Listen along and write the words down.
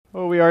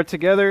Well, we are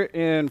together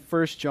in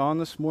First John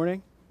this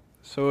morning.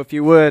 So if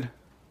you would,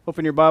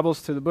 open your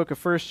Bibles to the book of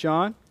First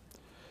John.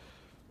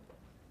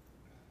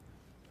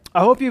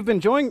 I hope you've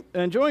been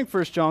enjoying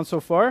First John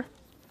so far.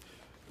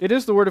 It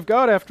is the Word of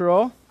God, after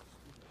all.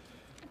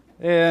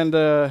 And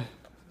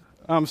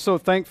I'm so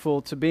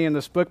thankful to be in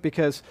this book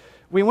because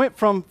we went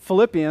from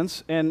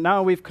Philippians and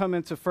now we've come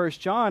into First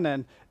John,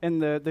 and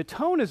the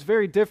tone is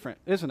very different,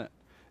 isn't it?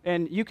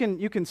 And you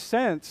can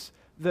sense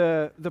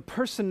the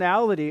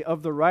personality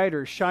of the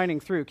writer shining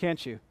through,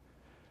 can't you?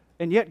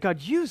 And yet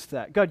God used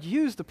that. God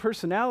used the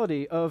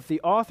personality of the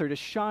author to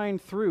shine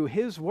through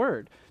his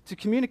word, to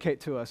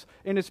communicate to us.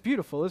 And it's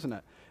beautiful, isn't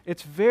it?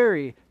 It's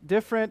very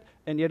different,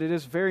 and yet it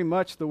is very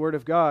much the word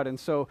of God. And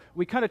so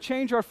we kind of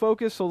change our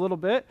focus a little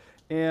bit,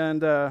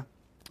 and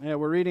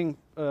we're reading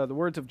the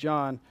words of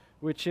John,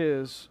 which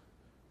is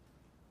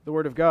the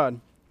word of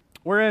God.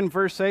 We're in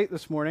verse 8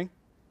 this morning.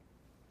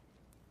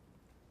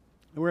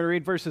 And we're going to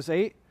read verses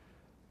 8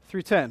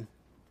 through 10.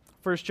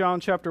 1 John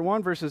chapter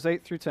 1, verses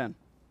 8 through 10.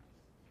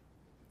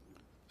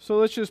 So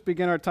let's just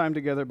begin our time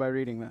together by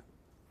reading that.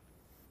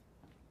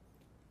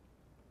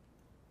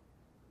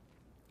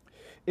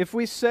 If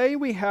we say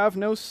we have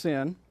no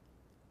sin,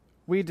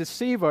 we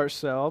deceive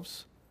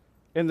ourselves,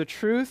 and the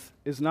truth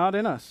is not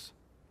in us.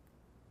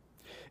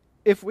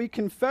 If we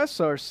confess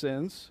our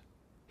sins,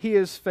 he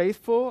is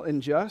faithful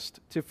and just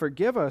to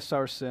forgive us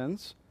our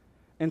sins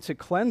and to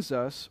cleanse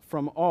us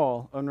from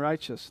all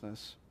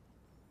unrighteousness.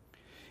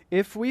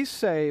 If we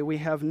say we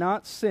have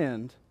not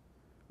sinned,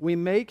 we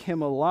make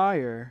him a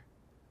liar,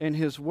 and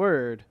his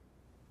word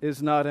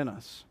is not in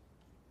us.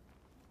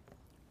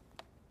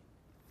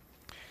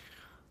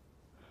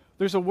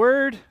 There's a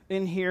word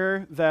in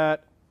here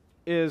that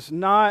is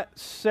not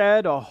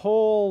said a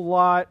whole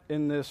lot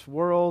in this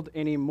world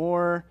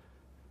anymore,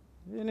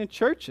 and in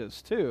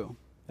churches too.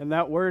 And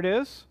that word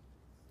is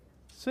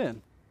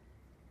sin.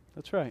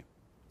 That's right.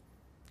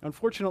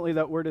 Unfortunately,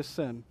 that word is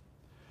sin.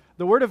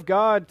 The Word of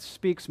God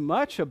speaks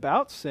much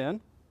about sin.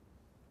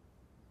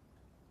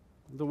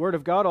 The Word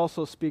of God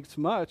also speaks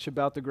much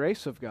about the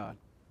grace of God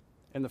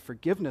and the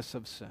forgiveness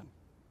of sin.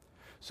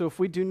 So if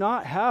we do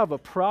not have a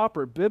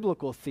proper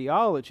biblical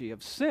theology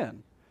of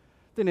sin,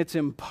 then it's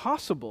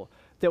impossible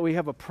that we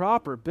have a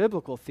proper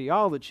biblical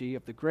theology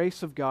of the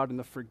grace of God and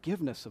the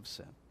forgiveness of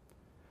sin.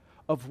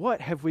 Of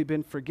what have we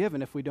been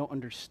forgiven if we don't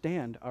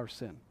understand our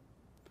sin?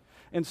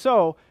 And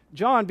so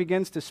John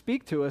begins to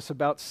speak to us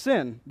about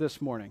sin this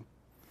morning.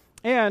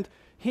 And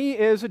he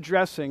is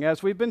addressing,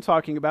 as we've been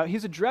talking about,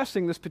 he's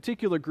addressing this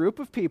particular group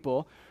of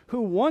people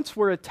who once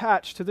were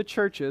attached to the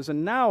churches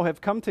and now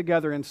have come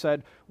together and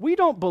said, we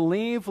don't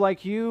believe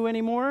like you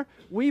anymore.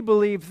 We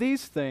believe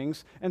these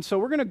things, and so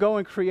we're going to go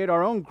and create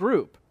our own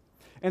group.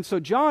 And so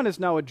John is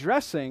now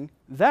addressing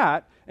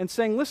that and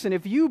saying, listen,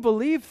 if you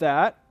believe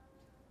that,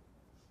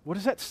 what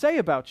does that say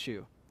about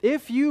you?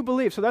 If you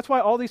believe. So that's why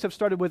all these have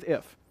started with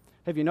if.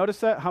 Have you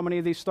noticed that? How many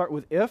of these start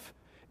with if?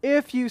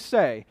 If you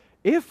say,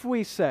 if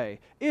we say,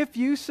 if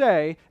you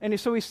say, and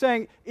so he's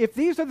saying, if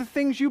these are the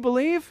things you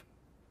believe,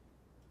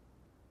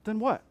 then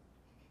what?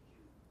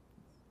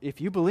 If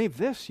you believe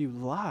this, you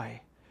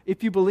lie.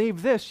 If you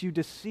believe this, you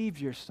deceive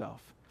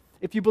yourself.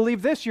 If you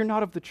believe this, you're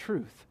not of the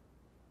truth.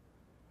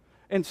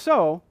 And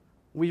so,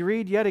 we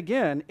read yet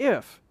again,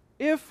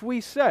 if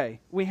we say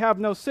we have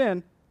no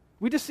sin,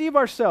 we deceive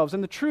ourselves,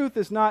 and the truth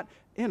is not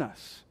in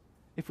us.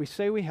 If we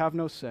say we have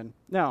no sin.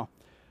 Now,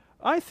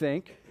 I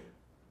think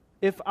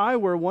if I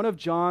were one of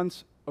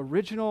John's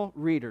original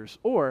readers,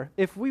 or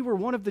if we were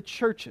one of the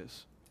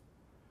churches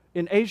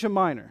in Asia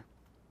Minor,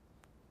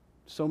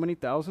 so many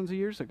thousands of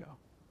years ago,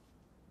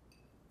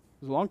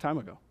 it was a long time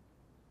ago,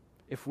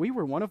 if we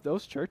were one of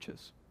those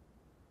churches,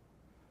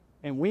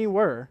 and we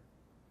were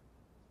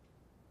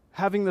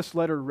having this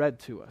letter read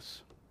to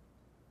us,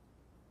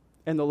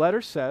 and the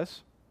letter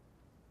says,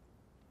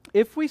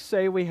 if we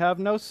say we have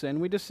no sin,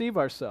 we deceive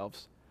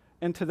ourselves.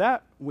 And to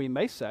that we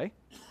may say,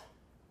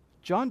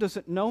 John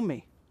doesn't know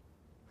me.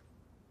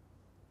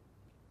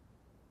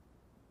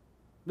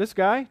 This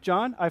guy,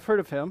 John, I've heard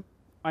of him.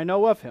 I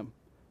know of him.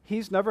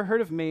 He's never heard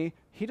of me.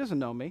 He doesn't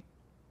know me.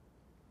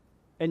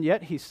 And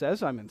yet he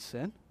says I'm in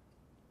sin.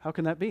 How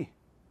can that be?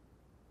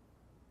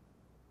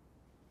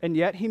 And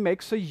yet he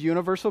makes a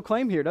universal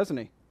claim here, doesn't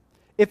he?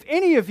 If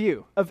any of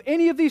you, of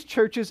any of these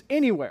churches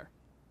anywhere,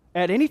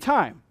 at any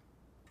time,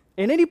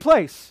 in any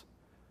place,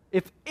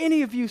 if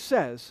any of you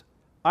says,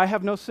 I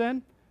have no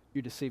sin,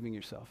 you're deceiving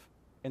yourself.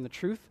 And the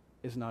truth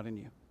is not in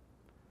you.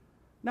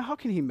 Now, how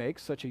can he make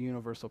such a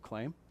universal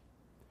claim?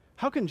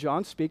 How can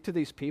John speak to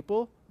these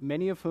people,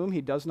 many of whom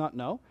he does not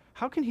know?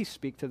 How can he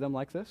speak to them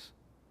like this?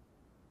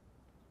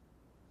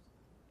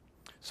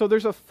 So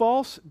there's a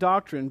false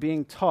doctrine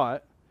being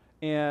taught,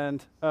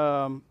 and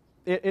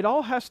it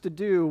all has to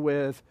do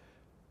with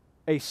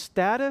a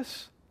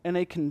status and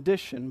a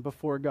condition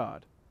before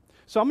God.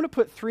 So I'm going to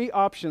put three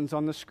options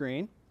on the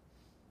screen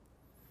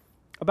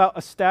about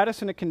a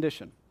status and a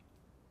condition.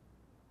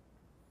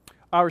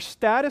 Our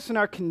status and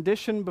our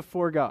condition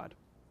before God.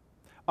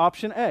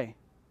 Option A,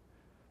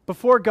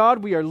 before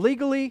God we are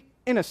legally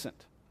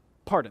innocent.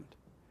 pardoned,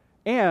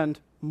 and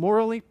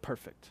morally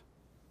perfect.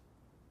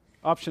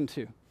 Option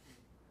 2.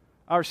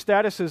 Our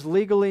status is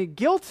legally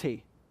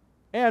guilty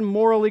and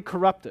morally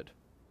corrupted.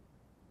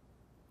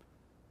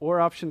 Or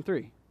option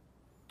 3.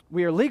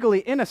 We are legally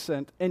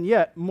innocent and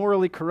yet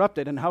morally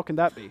corrupted, and how can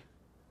that be?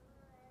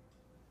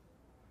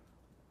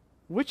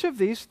 Which of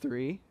these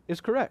 3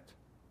 is correct?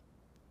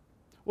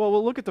 Well,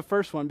 we'll look at the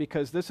first one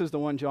because this is the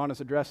one John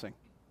is addressing.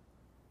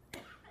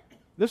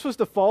 This was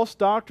the false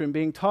doctrine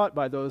being taught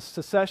by those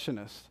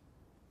secessionists,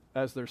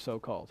 as they're so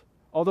called.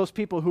 All those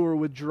people who were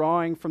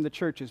withdrawing from the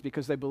churches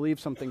because they believed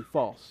something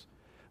false.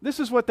 This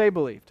is what they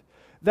believed,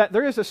 that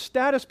there is a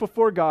status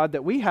before God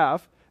that we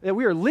have, that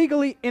we are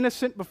legally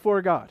innocent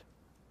before God.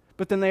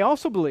 But then they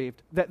also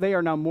believed that they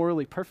are now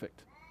morally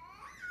perfect.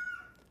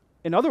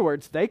 In other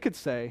words, they could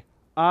say,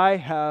 I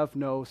have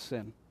no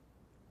sin.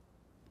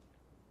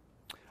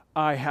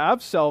 I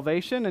have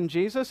salvation in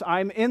Jesus.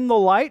 I'm in the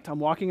light. I'm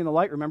walking in the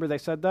light. Remember they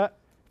said that?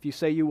 If you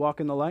say you walk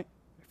in the light,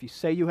 if you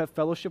say you have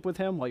fellowship with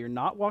him while you're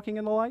not walking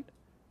in the light.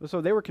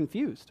 So they were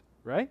confused,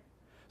 right?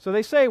 So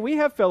they say we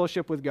have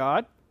fellowship with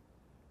God,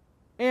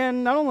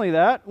 and not only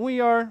that, we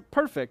are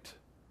perfect.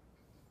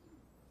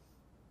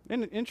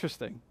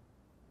 Interesting.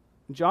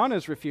 John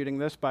is refuting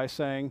this by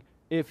saying,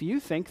 if you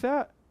think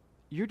that,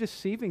 you're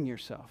deceiving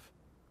yourself,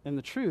 and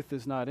the truth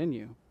is not in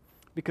you,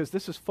 because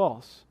this is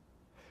false.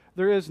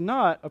 There is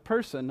not a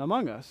person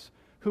among us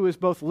who is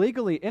both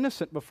legally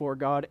innocent before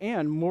God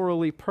and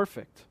morally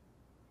perfect.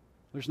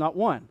 There's not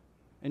one.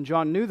 And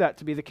John knew that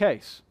to be the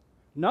case.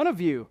 None of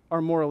you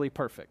are morally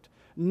perfect.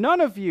 None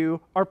of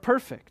you are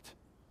perfect.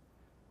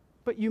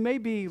 But you may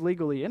be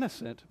legally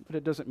innocent, but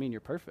it doesn't mean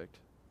you're perfect.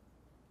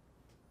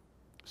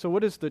 So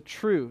what is the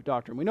true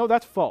doctrine? We know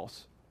that's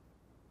false.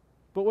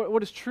 But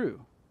what is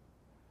true?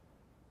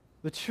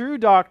 The true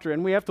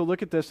doctrine, we have to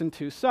look at this in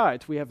 2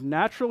 sides. We have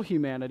natural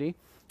humanity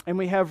and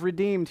we have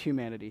redeemed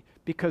humanity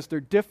because they're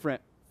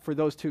different for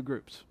those 2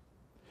 groups.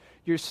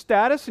 Your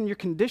status and your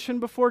condition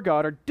before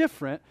God are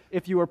different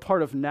if you are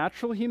part of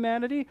natural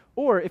humanity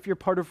or if you're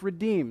part of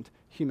redeemed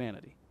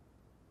humanity.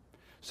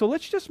 So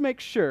let's just make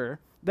sure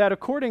that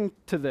according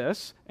to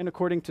this and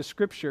according to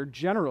Scripture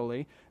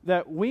generally,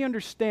 that we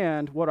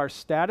understand what our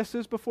status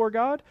is before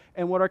God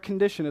and what our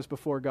condition is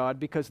before God,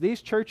 because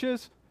these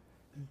churches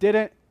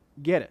didn't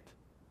get it.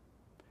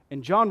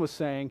 And John was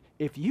saying,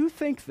 if you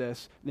think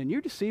this, then you're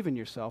deceiving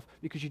yourself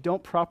because you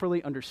don't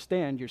properly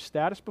understand your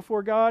status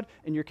before God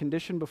and your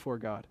condition before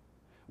God.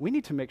 We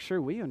need to make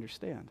sure we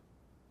understand.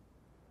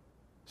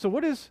 So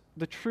what is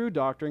the true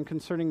doctrine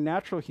concerning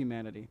natural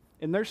humanity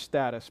and their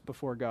status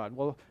before God?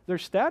 Well, their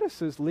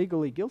status is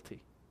legally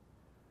guilty.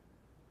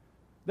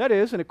 That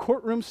is, in a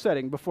courtroom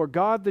setting before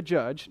God the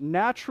judge,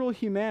 natural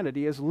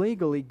humanity is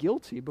legally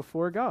guilty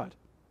before God.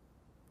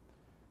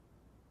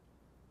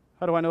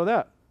 How do I know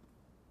that?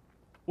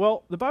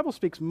 Well, the Bible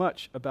speaks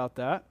much about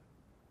that,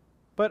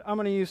 but I'm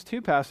going to use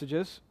 2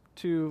 passages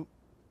to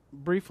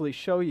briefly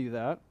show you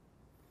that.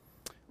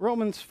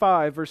 Romans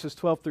 5, verses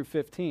 12 through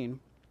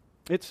 15,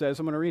 it says,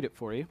 I'm going to read it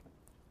for you,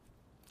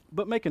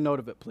 but make a note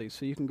of it, please,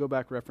 so you can go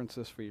back and reference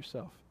this for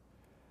yourself.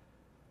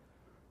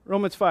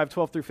 Romans 5,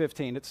 12 through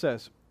 15, it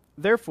says,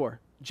 therefore,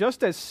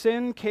 just as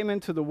sin came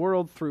into the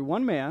world through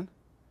one man,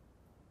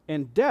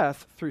 and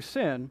death through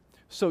sin,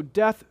 so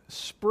death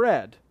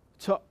spread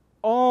to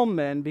all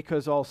men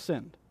because all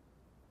sinned.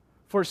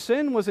 For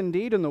sin was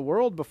indeed in the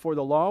world before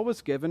the law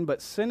was given,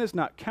 but sin is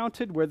not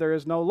counted where there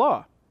is no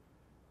law.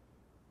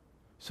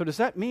 So does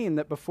that mean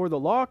that before the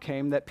law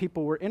came that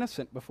people were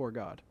innocent before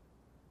God?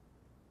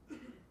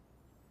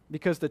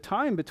 Because the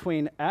time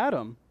between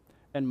Adam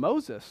and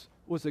Moses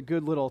was a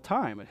good little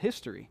time in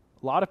history.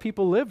 A lot of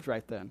people lived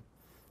right then.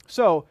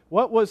 So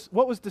what was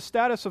the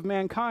status of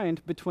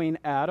mankind between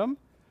Adam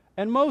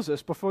and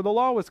Moses before the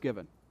law was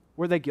given?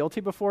 Were they guilty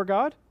before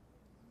God?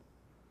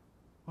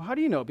 Well, how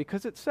do you know?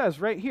 Because it says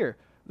right here,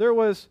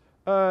 there's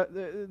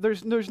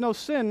no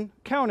sin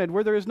counted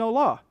where there is no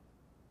law.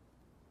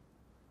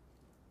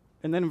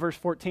 And then in verse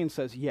 14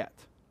 says, yet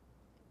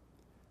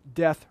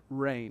death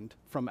reigned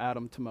from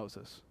Adam to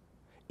Moses,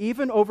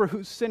 even over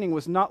whose sinning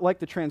was not like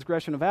the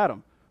transgression of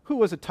Adam, who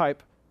was a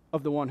type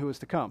of the one who was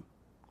to come,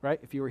 right?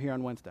 If you were here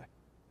on Wednesday.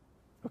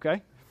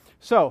 Okay?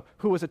 So,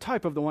 who was a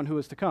type of the one who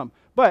was to come.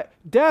 But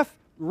death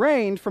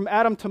reigned from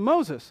Adam to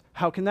Moses.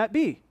 How can that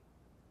be?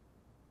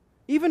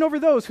 Even over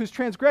those whose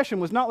transgression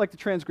was not like the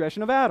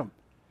transgression of Adam.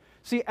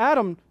 See,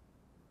 Adam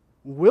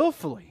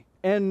willfully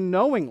and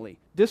knowingly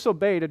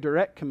disobeyed a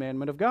direct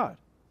commandment of God.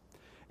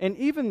 And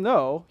even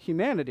though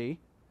humanity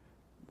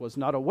was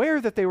not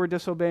aware that they were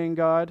disobeying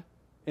God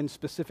in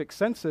specific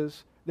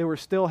senses, they were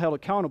still held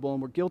accountable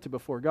and were guilty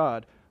before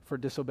God for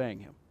disobeying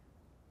him.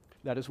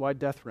 That is why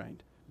death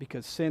reigned.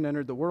 Because sin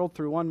entered the world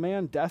through one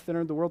man, death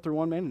entered the world through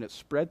one man, and it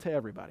spread to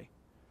everybody.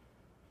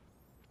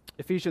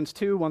 Ephesians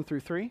 2, 1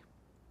 through 3.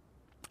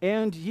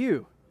 And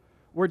you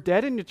were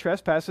dead in your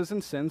trespasses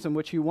and sins in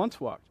which you once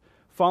walked,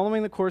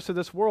 following the course of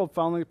this world,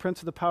 following the prince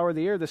of the power of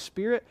the air, the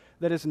spirit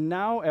that is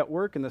now at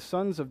work in the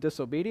sons of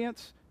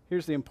disobedience.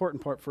 Here's the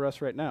important part for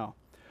us right now.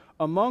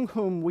 among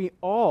whom we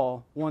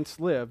all once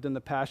lived in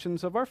the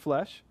passions of our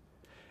flesh,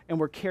 and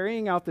were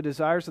carrying out the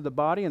desires of the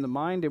body and the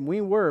mind, and we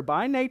were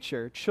by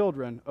nature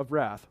children of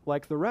wrath,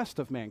 like the rest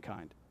of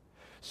mankind.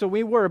 So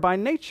we were by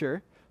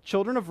nature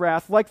children of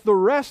wrath, like the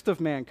rest of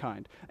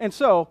mankind. And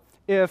so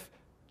if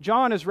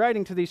John is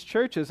writing to these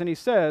churches and he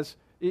says,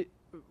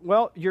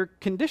 well, your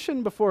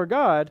condition before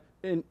God,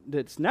 in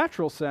its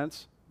natural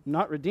sense,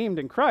 not redeemed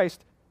in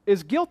Christ,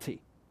 is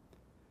guilty.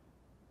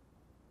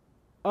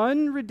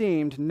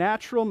 Unredeemed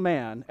natural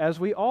man, as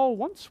we all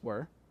once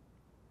were,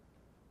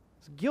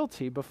 is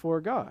guilty before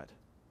God.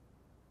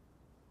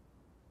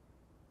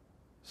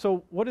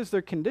 So what is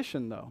their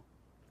condition, though?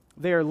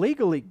 They are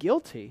legally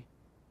guilty,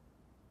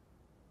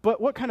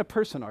 but what kind of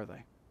person are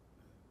they?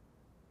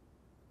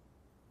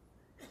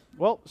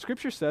 Well,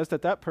 Scripture says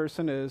that that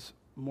person is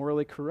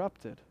morally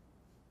corrupted.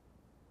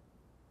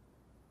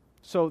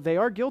 So they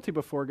are guilty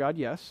before God,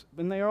 yes,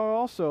 and they are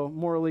also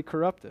morally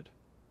corrupted.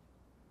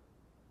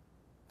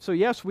 So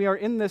yes, we are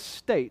in this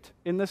state,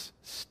 in this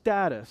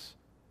status,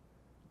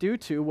 due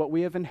to what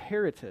we have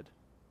inherited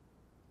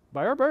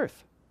by our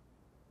birth.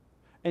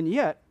 And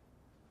yet,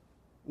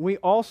 we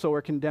also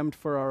are condemned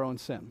for our own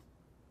sin.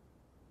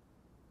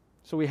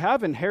 So we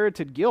have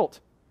inherited guilt,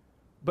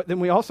 but then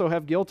we also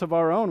have guilt of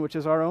our own, which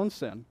is our own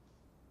sin.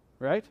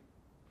 Right?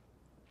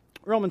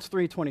 Romans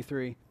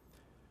 3:23.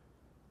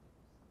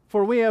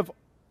 For we have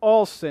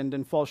all sinned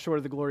and fall short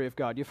of the glory of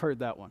God. You've heard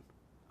that one.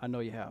 I know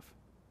you have.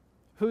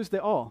 Who's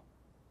the all?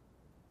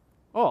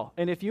 All.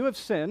 And if you have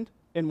sinned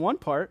in one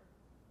part,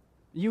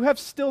 you have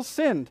still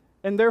sinned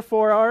and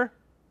therefore are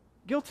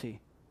guilty.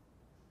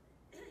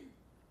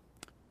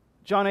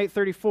 John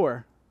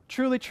 8:34.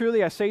 Truly,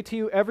 truly, I say to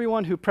you,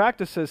 everyone who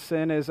practices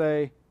sin is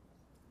a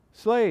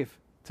slave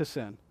to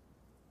sin.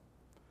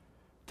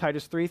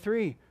 Titus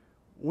 3:3.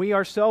 We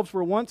ourselves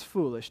were once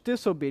foolish,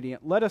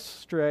 disobedient, led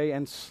astray,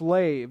 and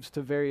slaves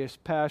to various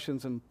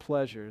passions and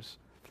pleasures,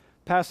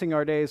 passing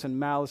our days in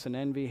malice and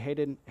envy,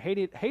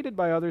 hated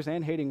by others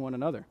and hating one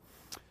another.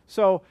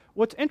 So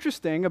what's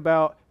interesting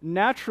about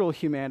natural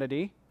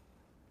humanity,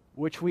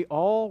 which we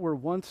all were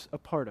once a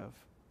part of,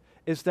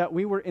 is that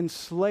we were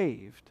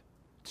enslaved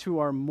to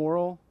our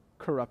moral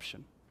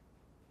corruption.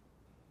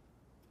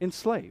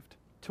 Enslaved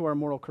to our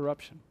moral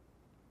corruption.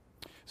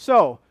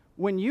 So,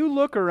 when you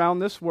look around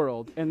this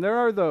world and there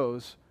are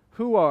those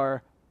who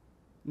are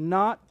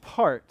not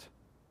part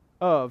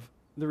of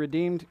the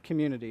redeemed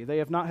community, they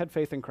have not had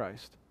faith in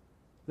Christ,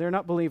 they're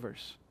not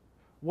believers.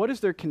 What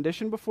is their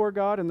condition before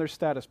God and their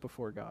status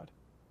before God?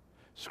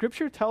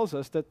 Scripture tells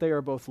us that they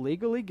are both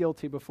legally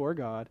guilty before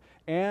God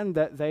and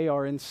that they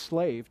are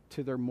enslaved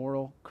to their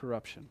moral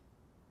corruption.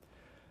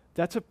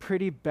 That's a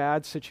pretty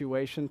bad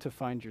situation to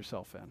find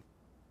yourself in.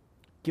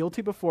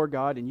 Guilty before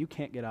God and you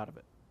can't get out of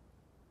it.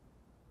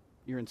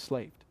 You're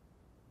enslaved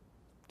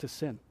to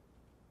sin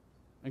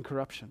and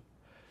corruption.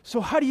 So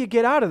how do you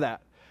get out of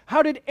that?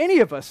 How did any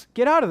of us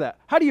get out of that?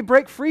 How do you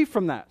break free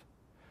from that?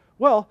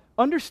 Well,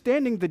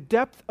 understanding the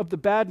depth of the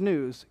bad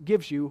news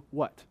gives you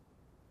what?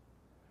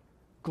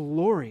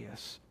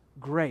 Glorious,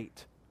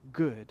 great,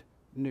 good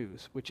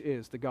news, which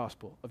is the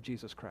gospel of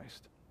Jesus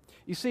Christ.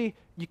 You see,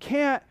 you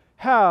can't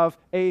have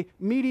a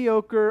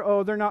mediocre,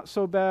 oh, they're not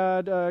so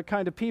bad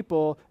kind of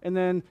people, and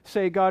then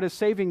say God is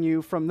saving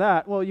you from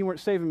that. Well, you weren't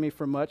saving me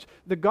from much.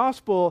 The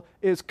gospel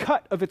is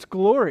cut of its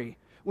glory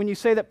when you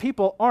say that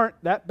people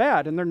aren't that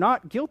bad and they're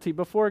not guilty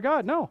before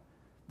God. No,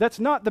 that's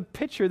not the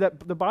picture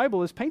that the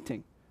Bible is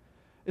painting.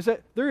 Is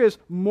that there is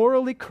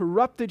morally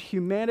corrupted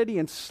humanity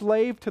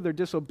enslaved to their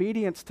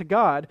disobedience to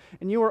God,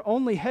 and you are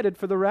only headed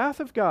for the wrath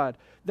of God.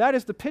 That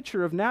is the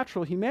picture of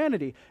natural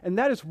humanity, and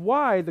that is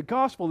why the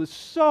gospel is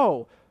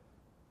so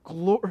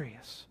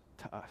glorious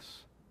to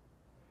us,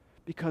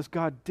 because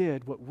God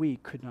did what we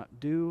could not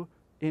do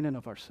in and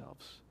of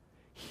ourselves.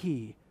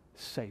 He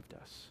saved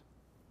us.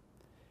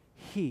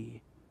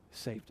 He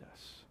saved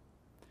us.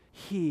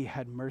 He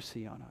had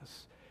mercy on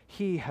us.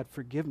 He had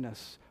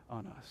forgiveness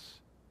on us.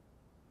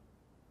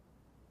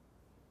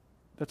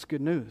 That's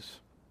good news.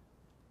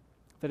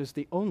 That is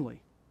the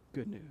only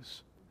good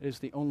news. It is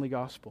the only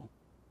gospel.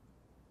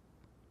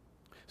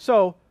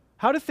 So,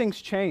 how do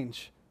things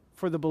change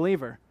for the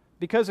believer?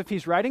 Because if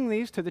he's writing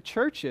these to the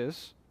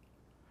churches,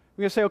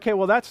 we're going to say, okay,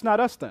 well, that's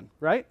not us then,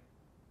 right?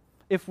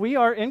 If we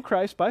are in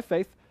Christ by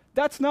faith,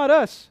 that's not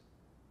us.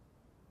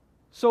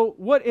 So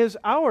what is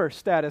our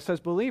status as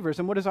believers,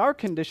 and what is our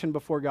condition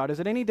before God? Is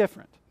it any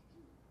different?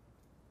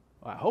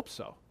 Well, I hope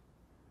so.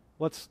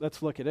 Let's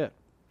look at it.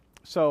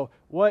 So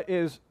what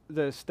is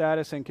the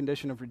status and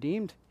condition of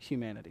redeemed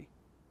humanity?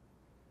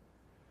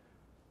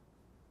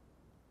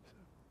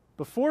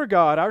 Before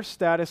God, our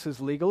status is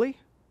legally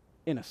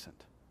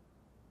innocent.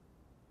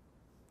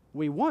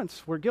 We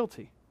once were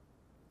guilty,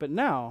 but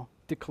now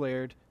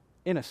declared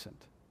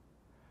innocent.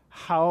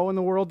 How in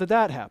the world did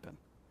that happen?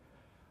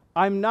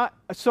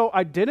 So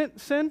I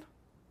didn't sin?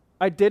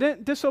 I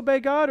didn't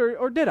disobey God,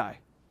 or did I?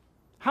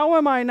 How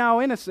am I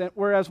now innocent,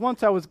 whereas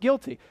once I was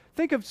guilty?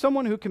 Think of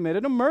someone who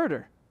committed a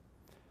murder.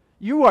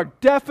 You are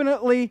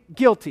definitely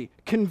guilty,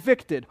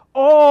 convicted.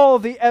 All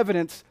the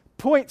evidence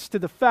points to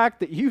the fact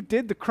that you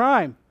did the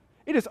crime.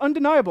 It is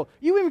undeniable.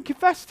 You even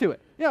confess to it.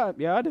 Yeah,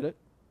 I did it.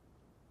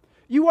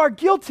 You are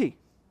guilty.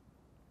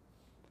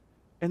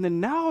 And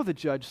then now the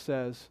judge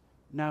says,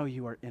 now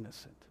you are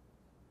innocent.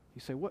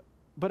 You say, what?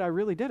 But I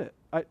really did it.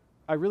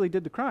 I really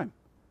did the crime.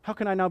 How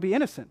can I now be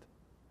innocent?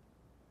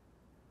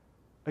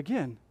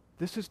 Again,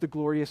 this is the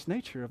glorious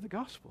nature of the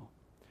gospel.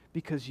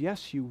 Because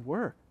yes, you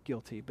were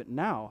guilty, but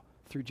now,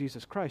 through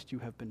Jesus Christ, you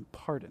have been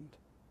pardoned.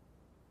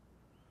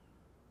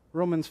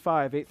 Romans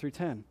 5, 8 through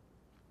 10.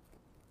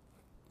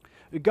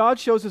 God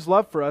shows his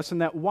love for us in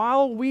that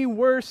while we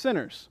were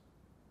sinners,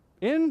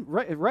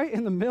 right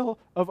in the middle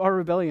of our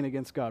rebellion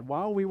against God,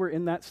 while we were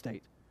in that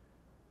state,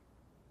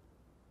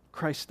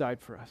 Christ died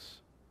for us.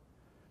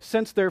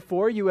 Since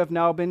therefore you have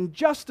now been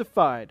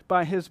justified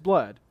by his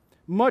blood,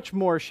 much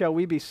more shall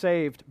we be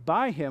saved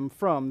by him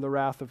from the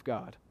wrath of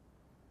God.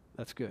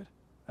 That's good.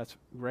 That's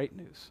great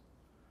news.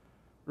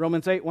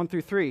 Romans 8, 1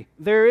 through 3.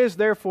 There is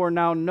therefore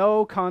now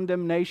no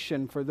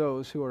condemnation for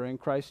those who are in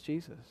Christ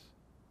Jesus.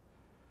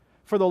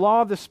 For the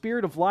law of the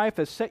Spirit of life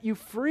has set you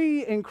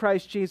free in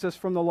Christ Jesus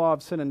from the law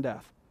of sin and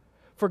death.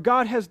 For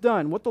God has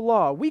done what the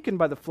law, weakened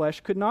by the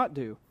flesh, could not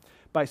do.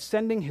 By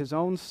sending his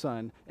own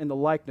Son in the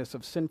likeness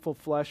of sinful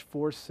flesh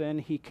for sin,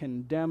 he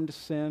condemned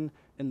sin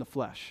in the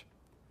flesh.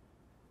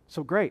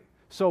 So great.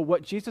 So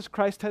what Jesus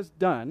Christ has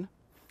done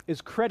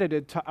is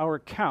credited to our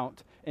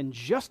account and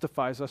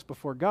justifies us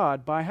before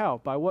God by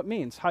how? By what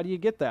means? How do you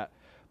get that?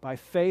 By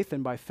faith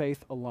and by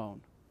faith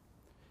alone.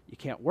 You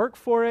can't work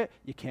for it.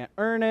 You can't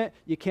earn it.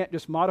 You can't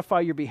just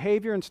modify your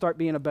behavior and start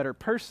being a better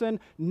person.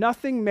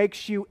 Nothing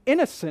makes you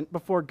innocent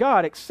before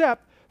God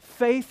except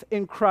faith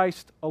in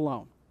Christ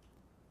alone.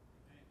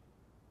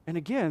 And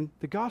again,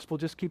 the gospel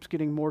just keeps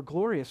getting more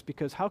glorious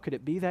because how could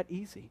it be that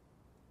easy?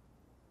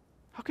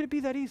 How could it be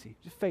that easy?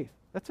 Just faith.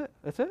 That's it.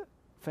 That's it.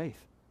 Faith.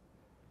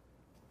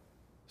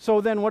 So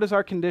then what is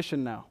our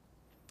condition now?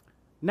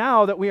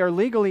 Now that we are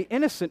legally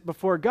innocent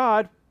before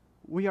God,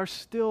 we are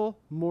still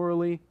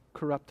morally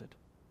corrupted.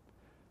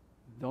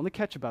 The only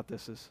catch about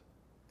this is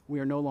we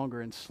are no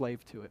longer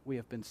enslaved to it. We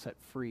have been set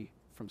free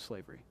from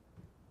slavery.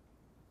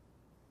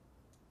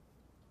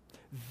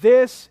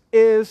 This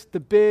is the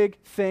big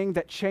thing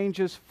that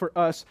changes for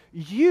us.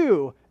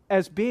 You,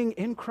 as being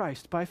in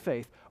Christ by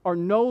faith, are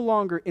no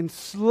longer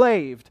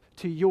enslaved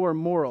to your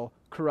moral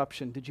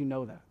corruption. Did you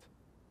know that?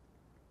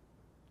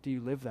 Do you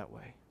live that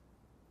way?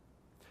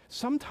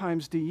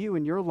 Sometimes do you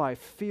in your life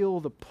feel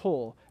the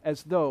pull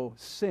as though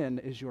sin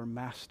is your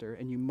master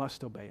and you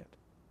must obey it?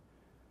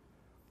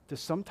 Does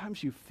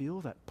sometimes you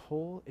feel that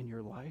pull in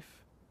your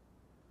life?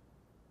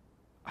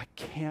 I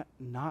can't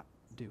not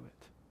do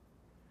it.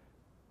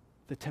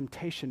 The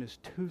temptation is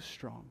too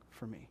strong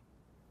for me.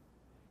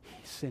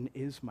 Sin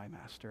is my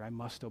master. I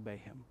must obey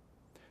him.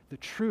 The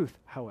truth,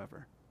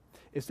 however,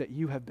 is that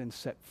you have been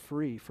set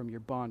free from your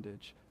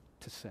bondage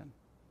to sin.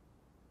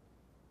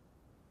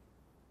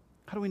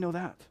 How do we know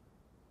that?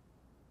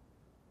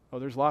 Oh,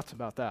 there's lots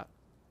about that.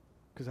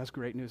 Because that's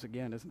great news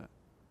again, isn't it?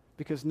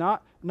 Because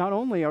not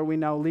only are we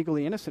now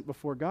legally innocent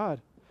before God,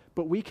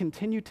 but we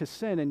continue to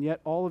sin and yet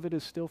all of it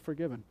is still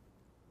forgiven.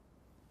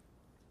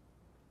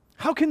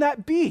 How can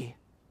that be?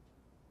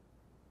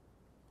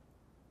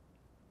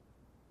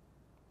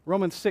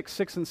 Romans 6,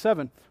 6 and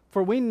 7.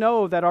 For we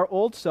know that our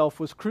old self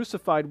was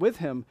crucified with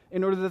him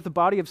in order that the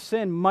body of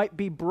sin might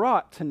be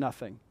brought to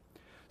nothing,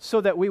 so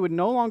that we would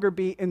no longer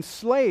be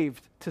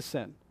enslaved to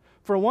sin.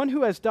 For one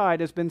who has died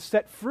has been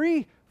set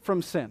free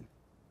from sin.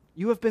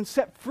 You have been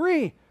set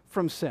free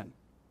from sin.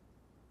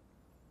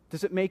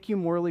 Does it make you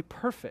morally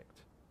perfect?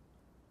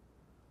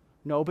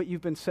 No, but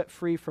you've been set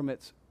free from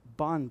its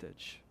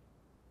bondage.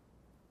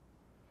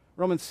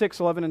 Romans 6,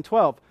 11 and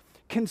 12.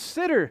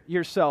 Consider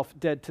yourself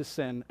dead to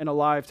sin and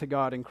alive to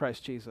God in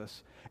Christ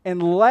Jesus.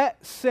 And let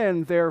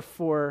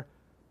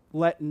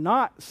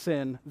not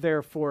sin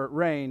therefore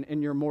reign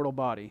in your mortal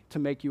body to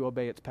make you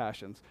obey its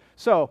passions.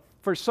 So,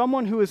 for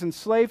someone who is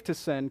enslaved to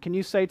sin, can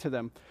you say to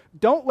them,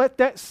 don't let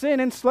that sin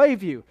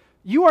enslave you.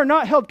 You are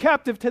not held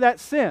captive to that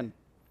sin.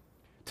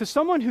 To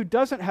someone who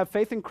doesn't have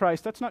faith in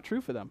Christ, that's not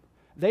true for them.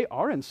 They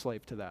are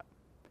enslaved to that.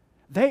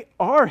 They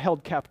are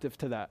held captive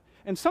to that.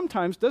 And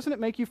sometimes, doesn't it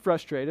make you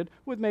frustrated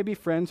with maybe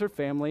friends or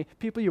family,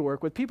 people you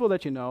work with, people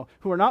that you know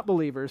who are not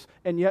believers,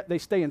 and yet they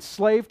stay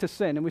enslaved to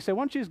sin? And we say,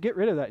 why don't you just get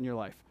rid of that in your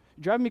life?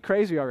 You're driving me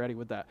crazy already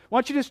with that. Why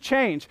don't you just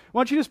change? Why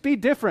don't you just be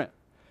different?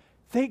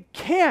 They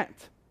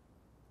can't.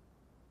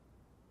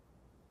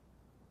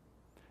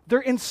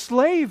 They're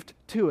enslaved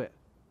to it.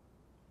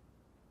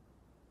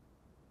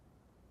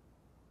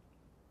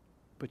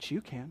 But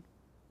you can.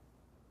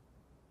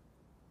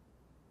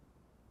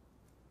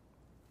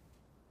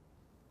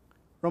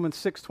 Romans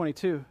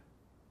 6:22.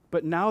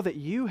 But now that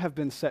you have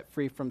been set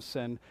free from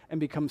sin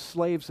and become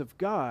slaves of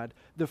God,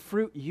 the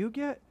fruit you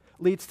get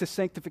leads to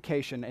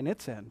sanctification and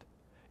its end,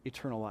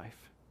 eternal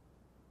life.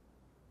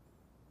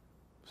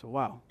 So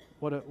wow,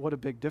 what a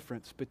big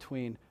difference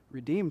between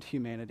redeemed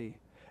humanity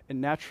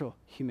and natural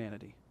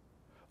humanity,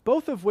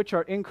 both of which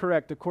are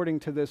incorrect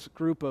according to this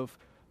group of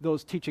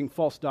those teaching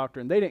false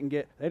doctrine. They didn't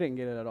get it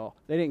at all.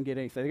 They didn't get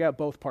anything. They got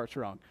both parts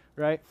wrong,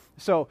 right?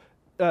 So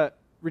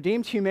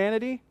redeemed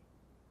humanity,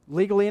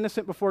 legally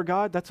innocent before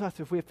God, that's us.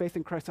 If we have faith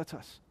in Christ, that's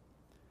us.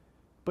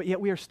 But yet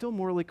we are still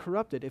morally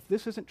corrupted. If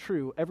this isn't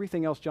true,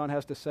 everything else John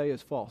has to say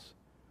is false.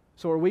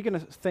 So are we going to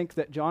think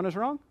that John is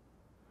wrong?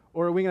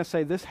 Or are we going to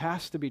say this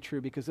has to be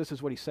true because this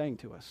is what he's saying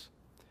to us?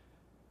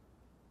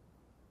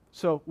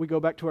 So we go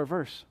back to our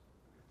verse.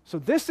 So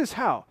this is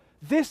how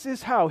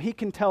he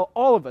can tell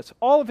all of us,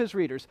 all of his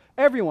readers,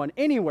 everyone,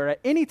 anywhere, at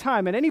any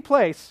time, in any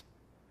place,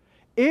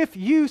 if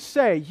you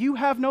say you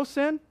have no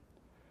sin,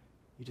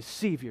 you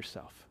deceive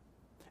yourself,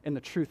 and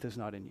the truth is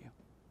not in you.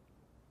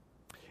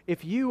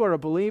 If you are a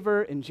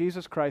believer in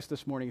Jesus Christ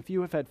this morning, if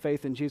you have had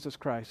faith in Jesus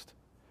Christ,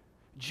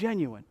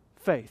 genuine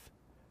faith,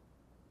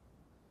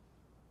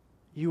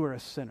 you are a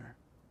sinner.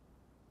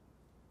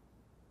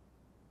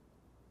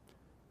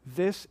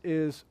 This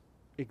is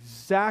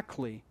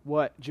exactly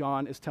what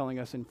John is telling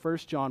us in 1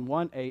 John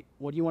 1:8.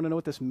 What do you want to know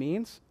what this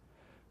means?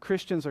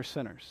 Christians are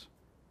sinners.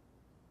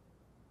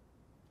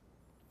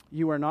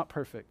 You are not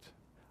perfect.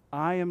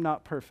 I am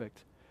not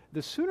perfect.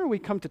 The sooner we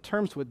come to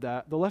terms with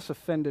that, the less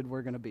offended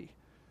we're going to be.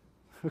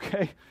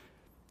 Okay?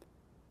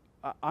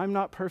 I'm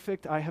not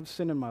perfect. I have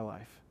sin in my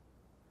life.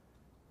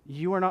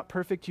 You are not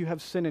perfect. You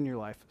have sin in your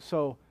life.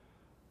 So,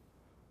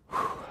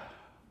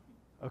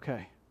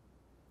 okay.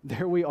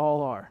 There we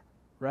all are,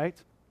 right?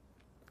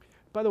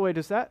 By the way,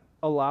 does that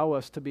allow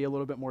us to be a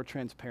little bit more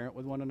transparent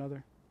with one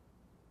another?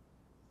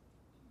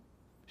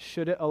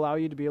 Should it allow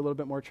you to be a little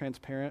bit more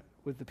transparent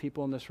with the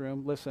people in this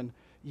room? Listen,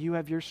 you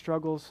have your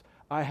struggles.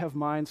 I have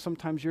mine.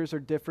 Sometimes yours are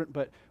different,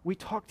 but we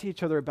talk to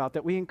each other about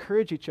that. We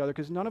encourage each other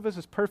because none of us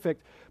is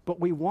perfect, but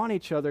we want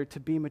each other to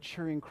be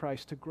mature in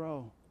Christ, to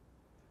grow.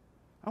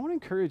 I want to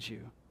encourage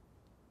you.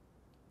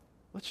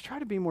 Let's try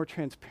to be more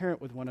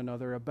transparent with one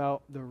another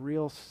about the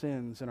real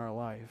sins in our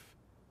life.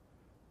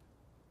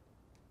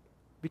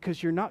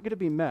 Because you're not going to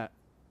be met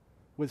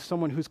with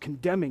someone who's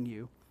condemning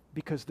you,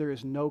 because there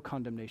is no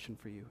condemnation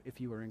for you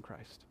if you are in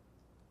Christ.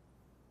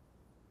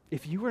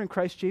 If you are in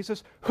Christ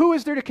Jesus, who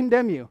is there to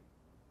condemn you?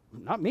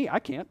 Not me. I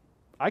can't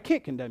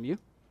condemn you.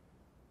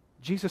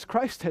 Jesus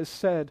Christ has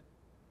said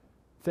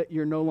that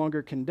you're no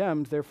longer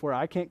condemned, therefore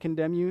I can't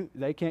condemn you.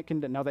 They can't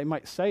condemn. Now they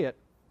might say it.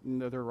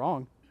 No, they're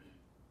wrong.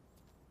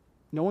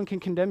 No one can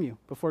condemn you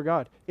before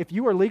God. If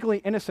you are legally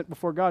innocent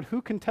before God,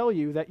 who can tell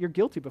you that you're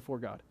guilty before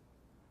God?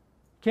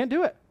 Can't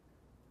do it.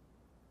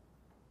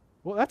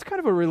 Well, that's kind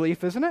of a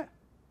relief, isn't it?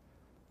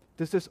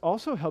 Does this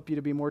also help you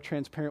to be more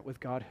transparent with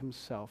God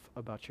himself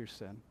about your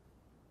sin?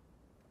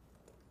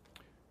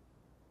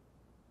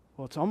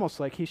 Well, it's almost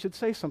like he should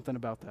say something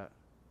about that.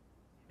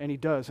 And he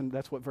does, and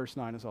that's what verse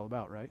 9 is all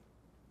about, right?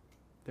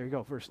 There you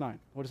go, verse 9.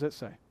 What does it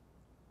say?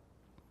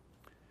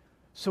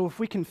 So if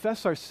we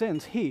confess our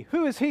sins,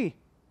 who is he?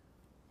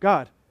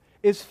 God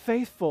is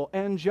faithful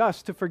and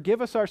just to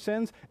forgive us our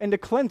sins and to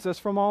cleanse us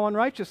from all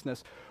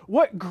unrighteousness.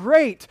 What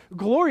great,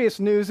 glorious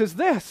news is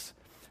this?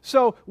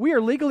 So we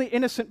are legally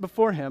innocent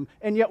before him,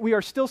 and yet we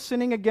are still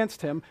sinning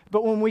against him,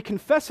 but when we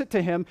confess it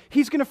to him,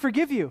 he's going to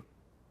forgive you.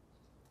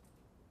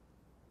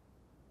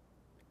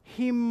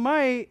 He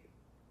might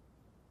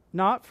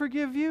not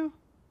forgive you.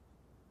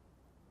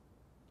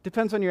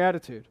 Depends on your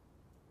attitude.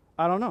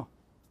 I don't know.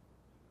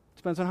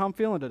 Depends on how I'm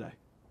feeling today.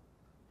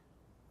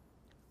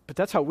 But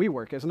that's how we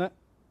work, isn't it?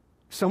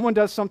 Someone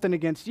does something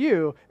against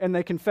you, and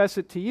they confess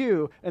it to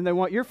you, and they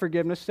want your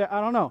forgiveness.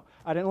 I don't know.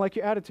 I didn't like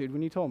your attitude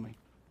when you told me.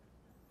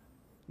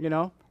 You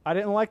know, I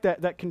didn't like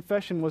that. That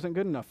confession wasn't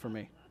good enough for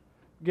me.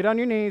 Get on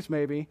your knees,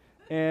 maybe,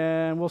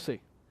 and we'll see.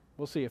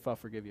 We'll see if I'll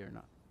forgive you or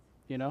not.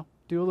 You know,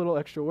 do a little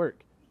extra work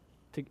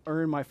to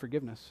earn my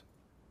forgiveness.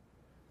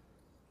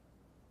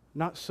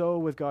 Not so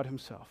with God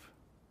himself.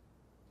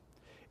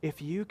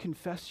 If you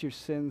confess your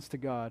sins to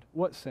God,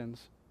 what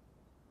sins?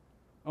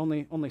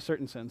 Only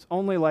certain sins.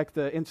 Only like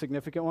the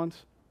insignificant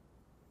ones.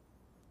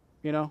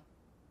 You know,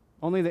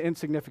 only the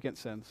insignificant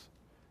sins.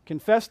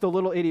 Confess the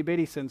little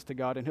itty-bitty sins to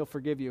God, and he'll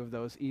forgive you of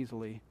those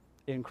easily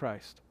in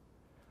Christ.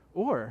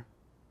 Or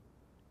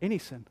any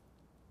sin.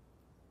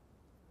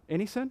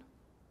 Any sin?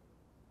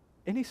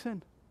 Any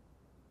sin.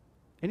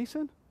 Any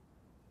sin?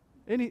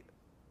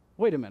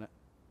 Wait a minute.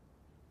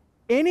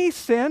 Any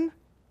sin?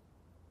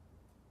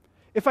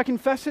 If I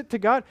confess it to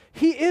God,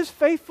 he is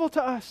faithful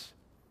to us.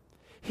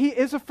 He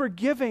is a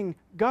forgiving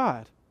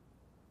God.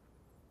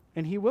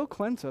 And he will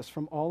cleanse us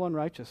from all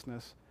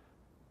unrighteousness.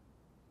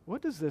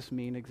 What does this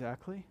mean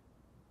exactly?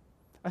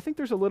 I think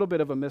there's a little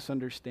bit of a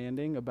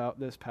misunderstanding about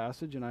this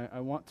passage, and I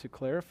want to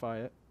clarify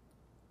it.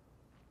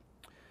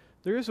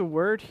 There is a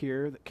word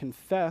here, that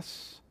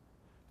confess.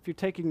 If you're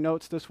taking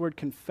notes, this word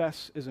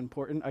confess is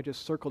important. I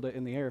just circled it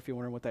in the air if you're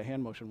wondering what that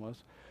hand motion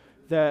was.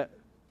 That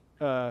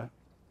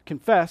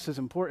confess is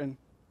important.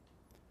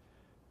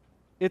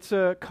 It's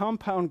a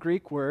compound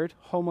Greek word,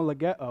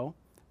 homologeo,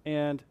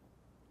 and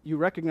you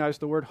recognize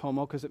the word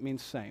homo because it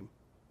means same.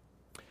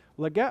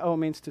 Legeo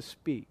means to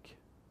speak.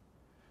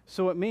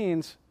 So it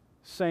means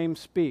same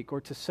speak, or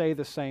to say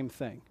the same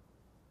thing.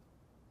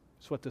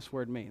 That's what this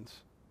word means.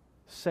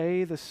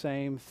 say the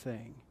same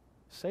thing.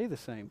 Say the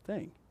same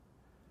thing.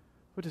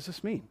 What does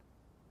this mean?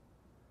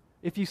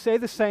 If you say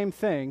the same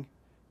thing,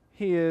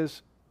 he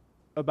is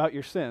about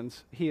your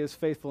sins, he is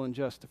faithful and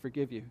just to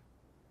forgive you.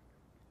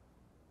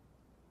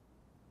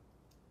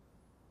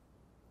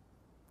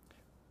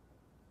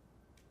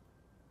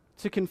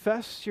 To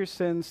confess your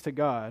sins to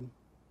God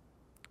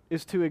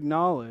is to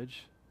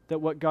acknowledge that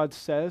what God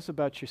says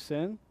about your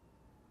sin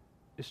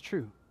is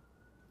true.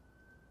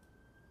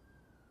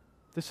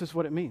 This is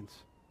what it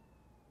means.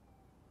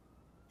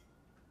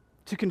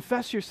 To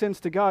confess your sins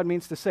to God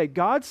means to say,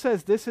 God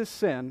says this is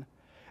sin,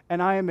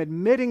 and I am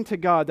admitting to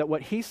God that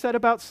what he said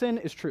about sin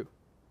is true.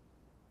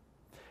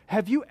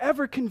 Have you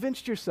ever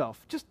convinced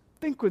yourself? Just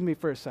think with me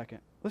for a second.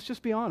 Let's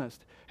just be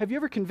honest. Have you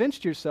ever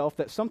convinced yourself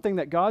that something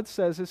that God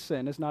says is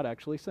sin is not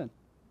actually sin?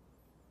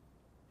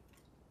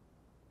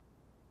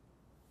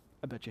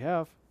 I bet you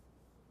have.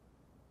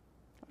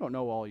 I don't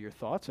know all your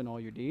thoughts and all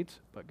your deeds,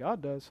 but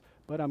God does.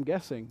 But I'm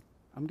guessing,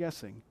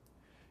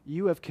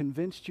 you have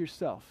convinced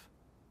yourself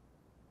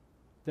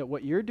that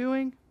what you're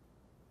doing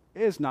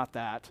is not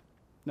that.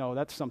 No,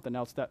 that's something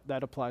else.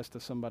 That applies to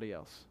somebody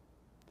else.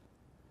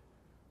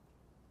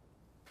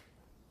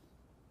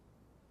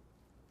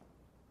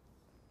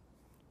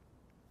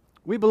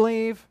 We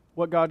believe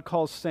what God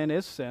calls sin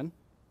is sin.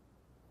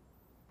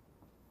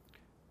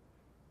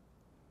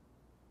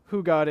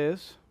 Who God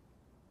is.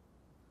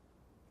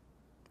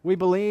 We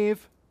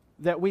believe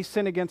that we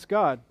sin against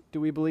God.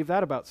 Do we believe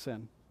that about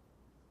sin?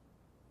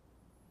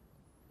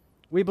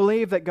 We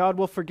believe that God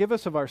will forgive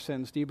us of our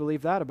sins. Do you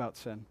believe that about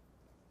sin?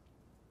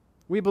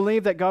 We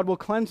believe that God will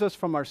cleanse us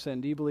from our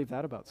sin. Do you believe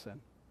that about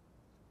sin?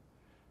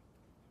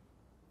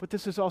 But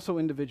this is also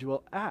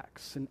individual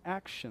acts and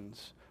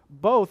actions,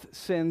 both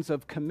sins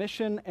of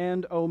commission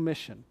and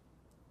omission.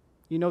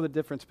 You know the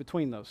difference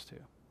between those two.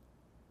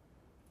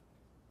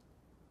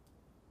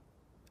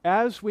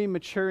 As we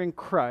mature in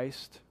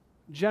Christ,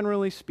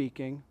 generally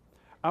speaking,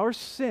 our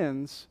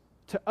sins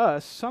to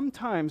us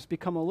sometimes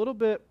become a little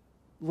bit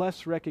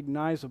less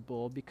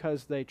recognizable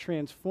because they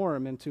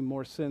transform into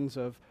more sins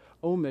of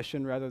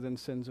omission rather than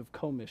sins of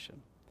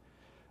commission.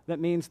 That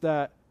means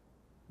that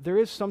there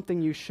is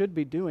something you should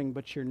be doing,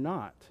 but you're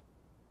not.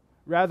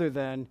 Rather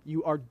than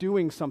you are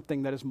doing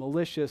something that is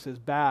malicious, is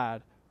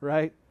bad,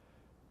 right?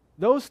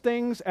 Those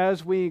things,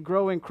 as we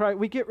grow in Christ,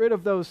 we get rid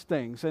of those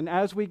things. And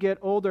as we get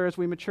older, as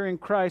we mature in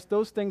Christ,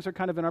 those things are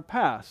kind of in our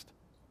past.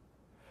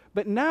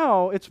 But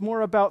now it's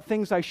more about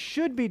things I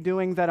should be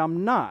doing that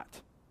I'm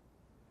not.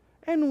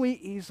 And we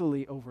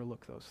easily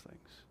overlook those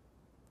things.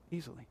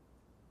 Easily.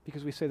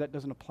 Because we say that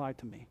doesn't apply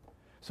to me.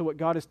 So what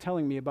God is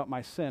telling me about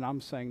my sin, I'm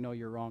saying, no,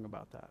 you're wrong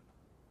about that.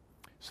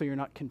 So you're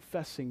not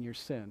confessing your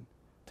sin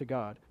to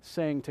God,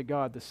 saying to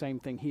God the same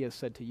thing he has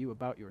said to you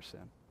about your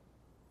sin.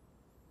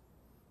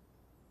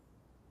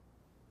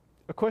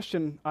 A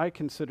question I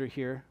consider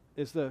here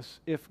is this: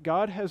 if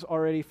God has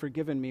already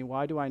forgiven me,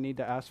 why do I need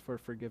to ask for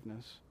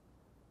forgiveness?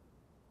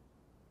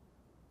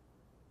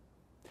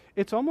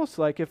 It's almost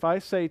like if I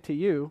say to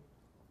you,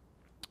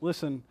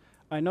 listen,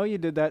 I know you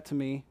did that to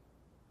me,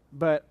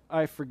 but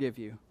I forgive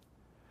you.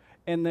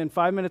 And then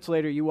 5 minutes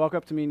later, you walk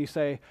up to me and you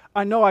say,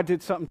 I know I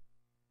did something.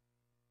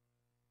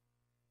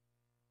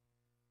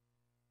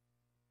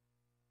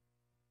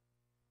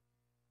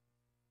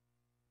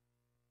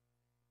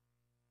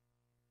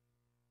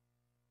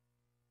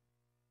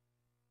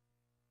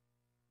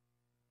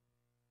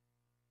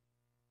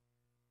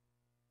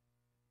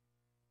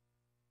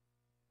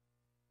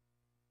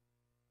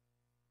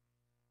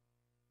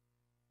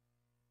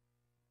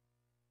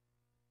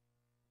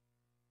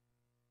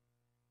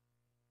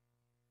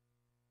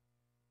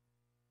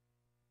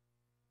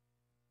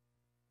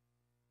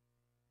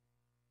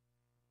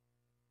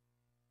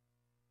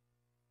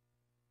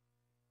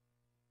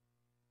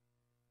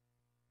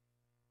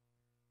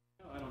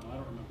 I don't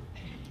remember.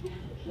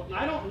 Well,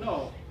 I don't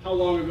know how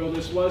long ago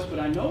this was, but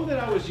I know that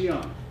I was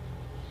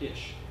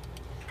young-ish.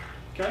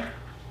 Okay?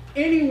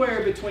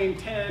 Anywhere between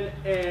 10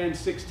 and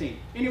 16.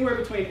 Anywhere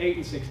between 8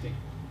 and 16.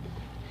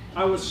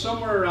 I was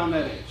somewhere around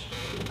that age.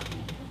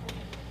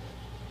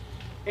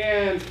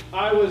 And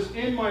I was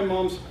in my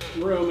mom's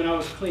room and I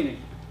was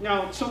cleaning.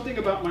 Now, something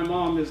about my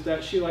mom is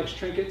that she likes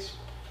trinkets.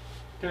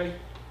 Okay?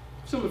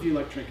 Some of you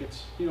like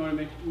trinkets. You know what I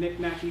mean?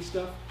 Knick-knacky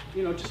stuff.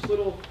 You know, just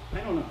little, I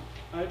don't know.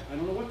 I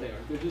don't know what they are.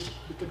 They're just,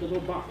 it's like a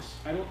little box.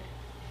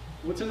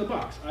 What's in the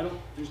box?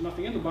 There's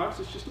nothing in the box,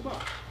 it's just a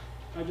box.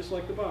 I just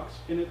like the box.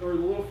 Or the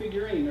little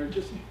figurine, or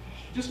just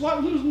a lot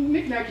of little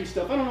knick-knacky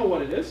stuff. I don't know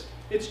what it is.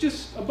 It's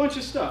just a bunch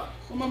of stuff.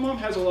 Well, my mom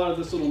has a lot of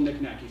this little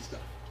knick-knacky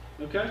stuff.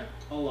 Okay?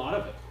 A lot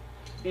of it.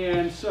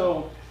 And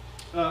so,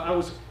 I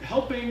was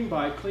helping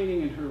by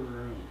cleaning in her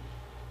room.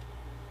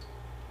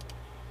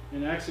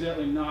 And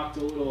accidentally knocked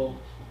a little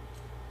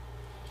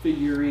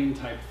figurine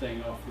type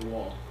thing off the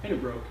wall. And it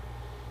broke.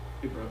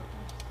 It broke.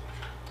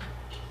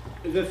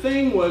 The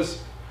thing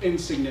was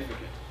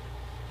insignificant.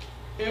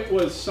 It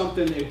was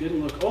something, it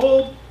didn't look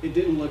old, it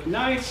didn't look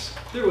nice,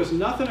 there was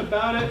nothing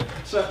about it.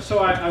 So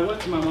I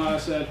went to my mom, I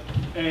said,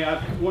 hey,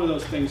 one of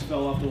those things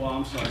fell off the wall,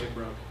 I'm sorry, it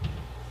broke.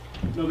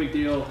 no big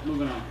deal,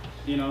 moving on.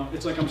 You know,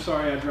 it's like, I'm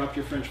sorry I dropped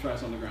your French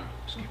fries on the ground.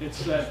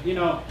 It's that, you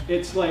know,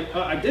 it's like,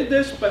 I did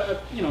this,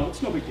 but, you know,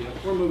 it's no big deal.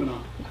 We're moving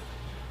on.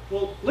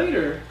 Well,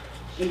 later,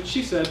 and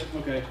she said,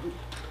 okay,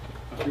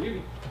 I forgive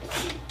you.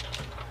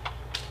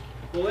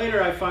 Well,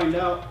 later I find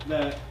out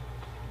that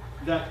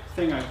that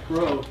thing I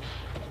broke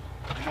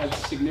had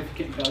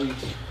significant value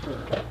to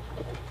her.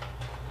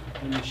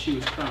 And she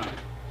was crying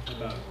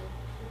about it.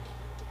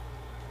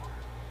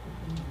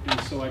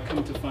 And so I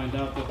come to find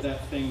out that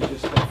that thing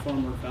just had far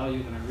more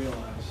value than I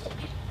realized.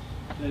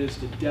 That is,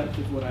 the depth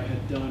of what I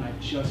had done, I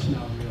just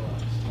now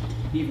realized,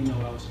 even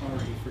though I was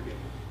already forgiven.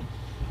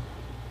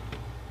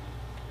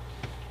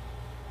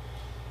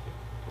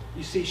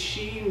 You see,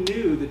 she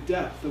knew the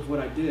depth of what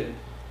I did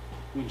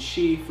when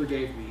she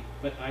forgave me,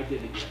 but I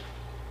didn't yet.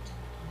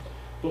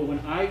 But when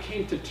I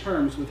came to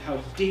terms with how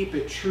deep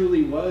it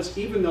truly was,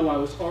 even though I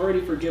was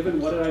already forgiven,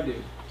 what did I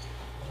do?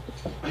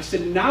 I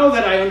said, now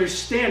that I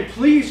understand,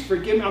 please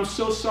forgive me. I'm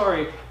so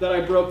sorry that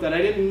I broke that.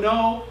 I didn't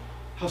know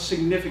how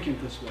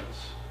significant this was.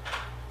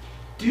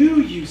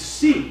 Do you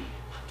see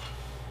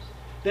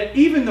that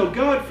even though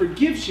God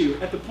forgives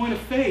you at the point of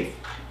faith,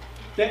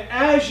 that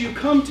as you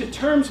come to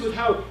terms with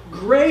how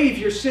grave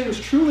your sins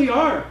truly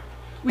are,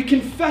 we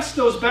confess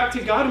those back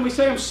to God and we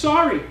say, I'm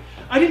sorry.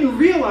 I didn't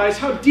realize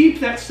how deep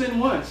that sin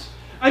was.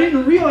 I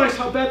didn't realize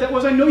how bad that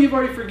was. I know you've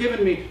already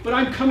forgiven me, but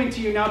I'm coming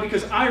to you now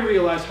because I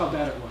realize how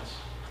bad it was.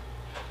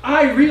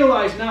 I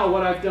realize now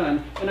what I've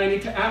done, and I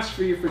need to ask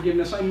for your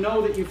forgiveness. I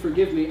know that you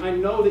forgive me. I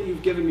know that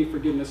you've given me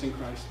forgiveness in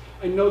Christ.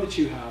 I know that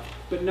you have.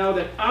 But now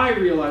that I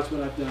realize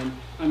what I've done,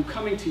 I'm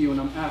coming to you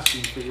and I'm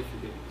asking for your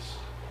forgiveness.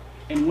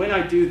 And when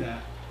I do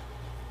that,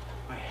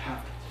 I have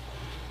it.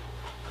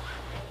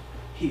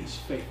 He is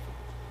faithful,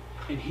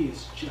 and He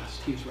is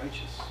just. He is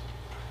righteous.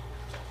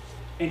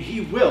 And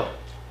He will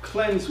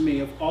cleanse me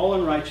of all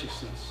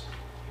unrighteousness.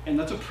 And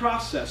that's a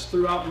process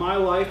throughout my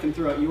life and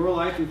throughout your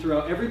life and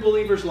throughout every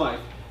believer's life.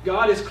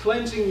 God is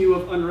cleansing you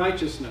of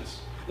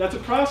unrighteousness. That's a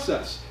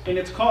process, and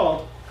it's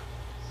called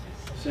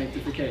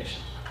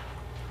sanctification.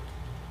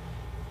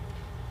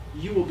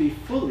 You will be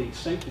fully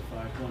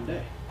sanctified one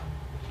day,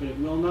 but it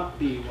will not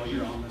be while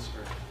you're on this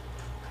earth.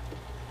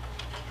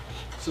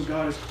 So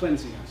God is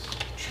cleansing us.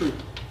 True.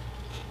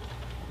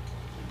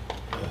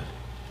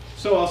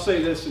 So I'll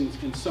say this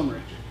in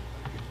summary.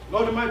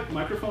 Oh, did my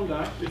microphone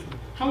die?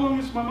 How long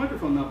has my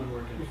microphone not been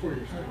working? Before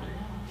you started.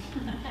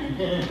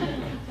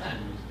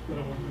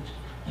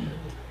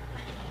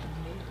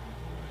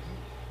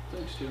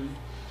 Thanks, Jimmy.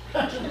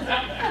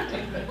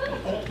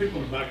 All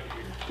people in the back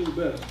Do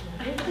the best.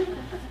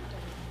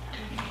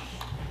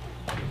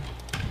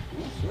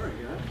 Oh, sorry,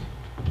 guys.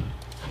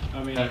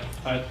 I mean,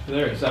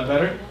 There, is that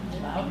better?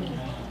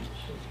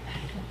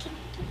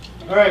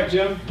 all right,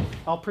 Jim.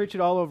 I'll preach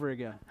it all over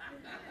again.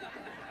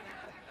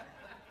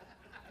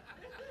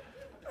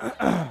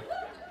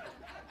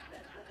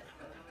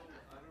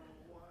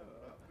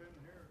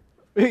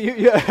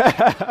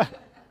 Yeah.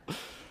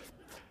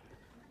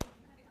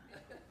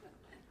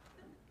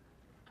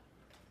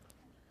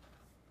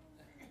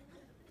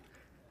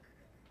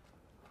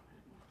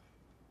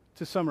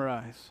 To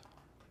summarize,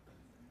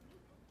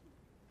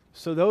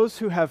 so those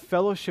who have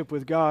fellowship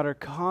with God are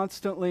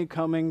constantly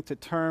coming to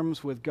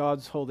terms with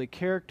God's holy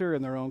character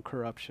and their own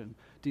corruption.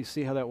 Do you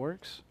see how that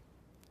works?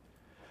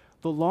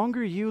 The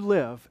longer you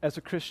live as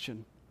a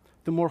Christian,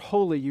 the more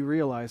holy you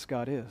realize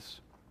God is.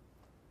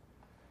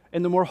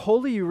 And the more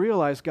holy you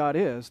realize God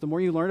is, the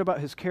more you learn about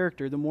His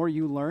character, the more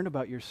you learn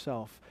about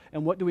yourself.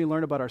 And what do we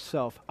learn about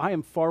ourselves? I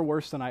am far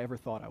worse than I ever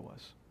thought I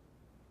was.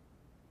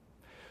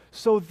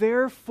 So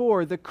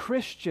therefore, the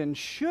Christian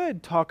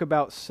should talk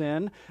about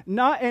sin,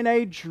 not in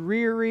a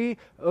dreary,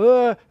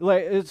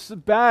 like it's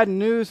bad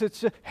news,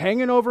 it's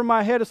hanging over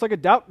my head, it's like a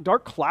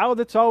dark cloud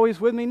that's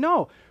always with me.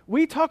 No,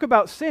 we talk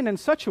about sin in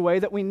such a way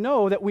that we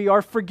know that we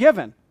are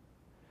forgiven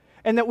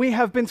and that we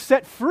have been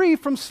set free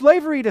from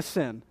slavery to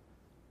sin.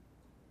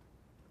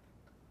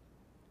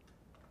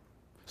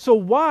 So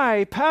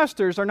why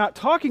pastors are not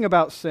talking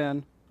about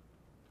sin,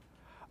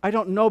 I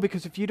don't know,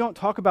 because if you don't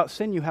talk about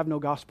sin, you have no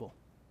gospel.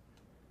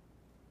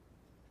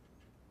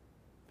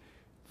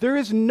 There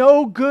is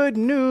no good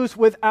news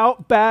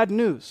without bad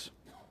news.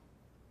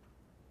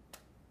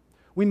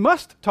 We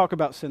must talk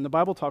about sin. The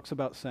Bible talks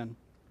about sin.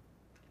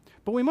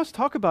 But we must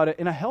talk about it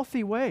in a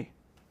healthy way.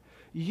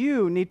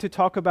 You need to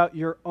talk about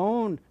your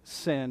own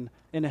sin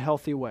in a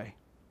healthy way.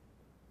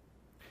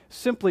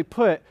 Simply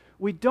put,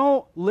 we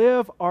don't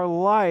live our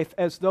life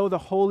as though the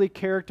holy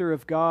character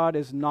of God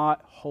is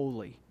not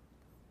holy,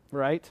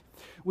 right?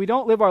 We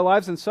don't live our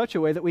lives in such a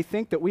way that we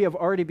think that we have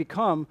already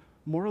become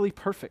morally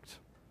perfect.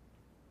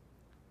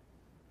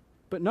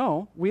 But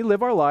no, we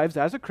live our lives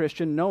as a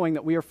Christian knowing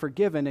that we are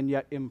forgiven and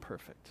yet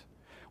imperfect.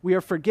 We are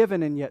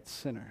forgiven and yet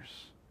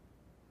sinners.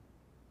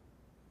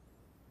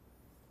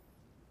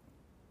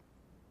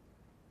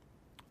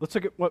 Let's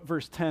look at what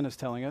verse 10 is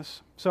telling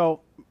us.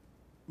 So,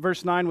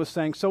 verse 9 was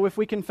saying, so if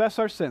we confess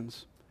our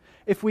sins,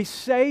 if we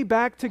say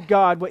back to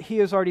God what He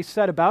has already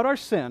said about our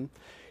sin,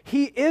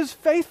 He is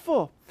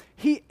faithful.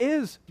 He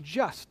is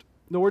just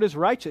The word is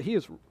righteous. He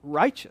is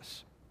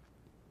righteous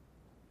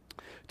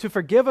to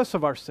forgive us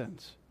of our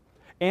sins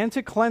and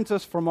to cleanse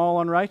us from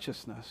all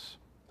unrighteousness.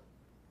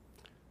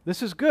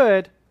 This is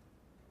good,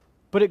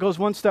 but it goes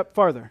one step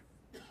farther.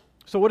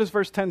 So what does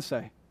verse 10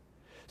 say?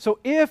 So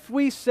if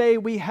we say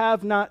we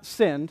have not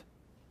sinned,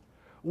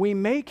 we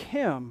make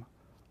him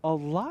a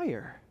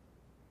liar,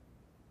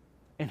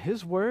 and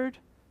his word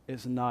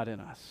is not in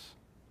us.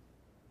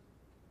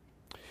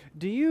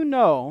 Do you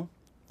know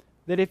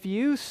that if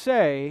you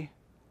say,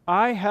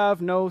 I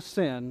have no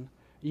sin,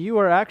 you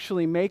are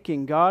actually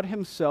making God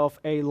himself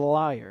a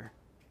liar?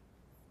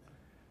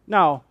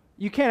 Now,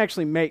 you can't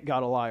actually make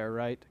God a liar,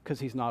 right? Because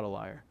he's not a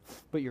liar.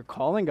 But you're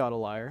calling God a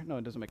liar. No,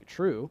 it doesn't make it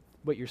true,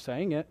 but you're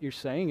saying it. You're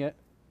saying it.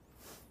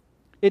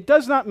 It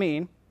does not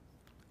mean...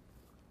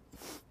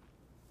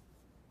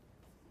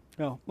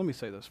 Well, let me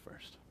say this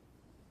first.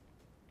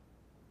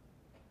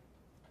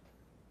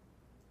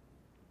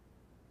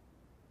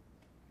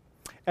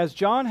 As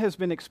John has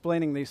been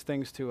explaining these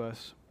things to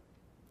us,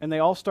 and they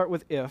all start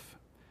with if,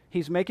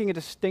 he's making a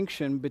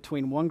distinction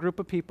between one group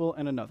of people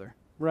and another,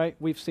 right?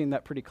 We've seen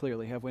that pretty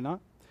clearly, have we not?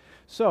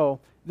 So,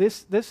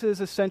 this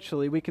is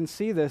essentially, we can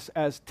see this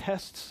as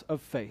tests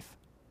of faith.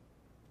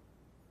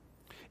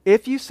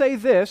 If you say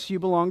this, you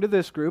belong to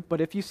this group,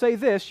 but if you say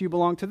this, you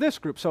belong to this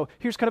group. So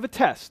here's kind of a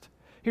test.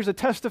 Here's a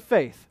test of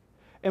faith.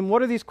 And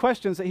what are these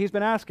questions that he's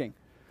been asking?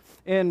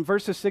 In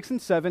verses 6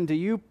 and 7, do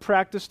you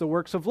practice the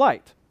works of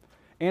light?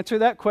 Answer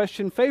that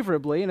question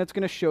favorably, and it's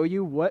going to show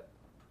you what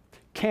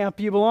camp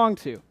you belong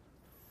to.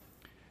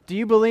 Do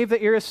you believe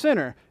that you're a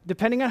sinner?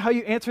 Depending on how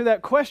you answer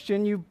that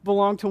question, you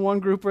belong to one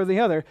group or the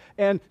other.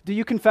 And do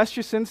you confess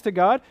your sins to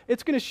God?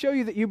 It's going to show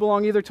you that you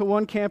belong either to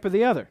one camp or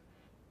the other.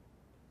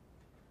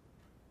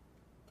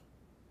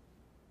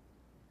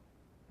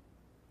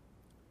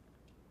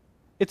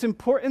 It's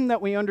important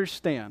that we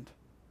understand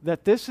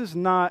that this is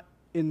not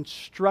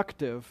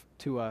instructive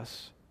to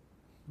us,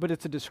 but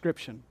it's a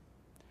description.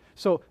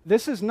 So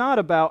this is not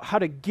about how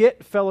to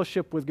get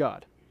fellowship with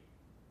God.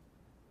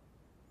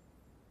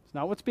 It's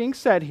not what's being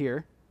said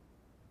here.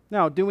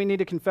 Now, do we need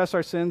to confess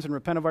our sins and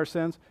repent of our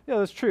sins? Yeah,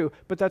 that's true,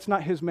 but that's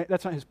not his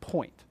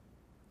point.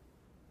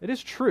 It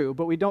is true,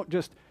 but we don't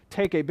just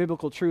take a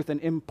biblical truth and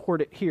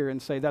import it here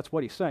and say that's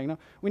what he's saying. No,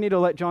 we need to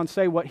let John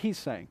say what he's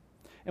saying.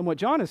 And what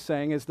John is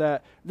saying is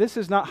that this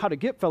is not how to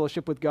get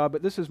fellowship with God,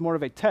 but this is more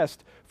of a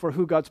test for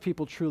who God's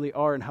people truly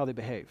are and how they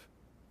behave.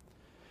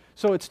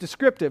 So it's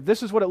descriptive.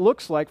 This is what it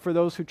looks like for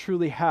those who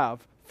truly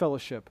have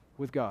fellowship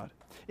with God.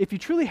 If you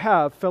truly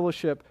have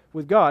fellowship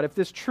with God, if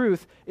this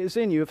truth is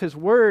in you, if his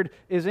word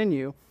is in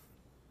you,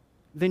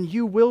 then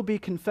you will be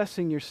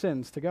confessing your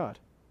sins to God.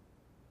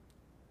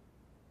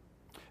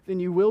 Then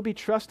you will be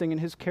trusting in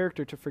his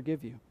character to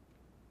forgive you.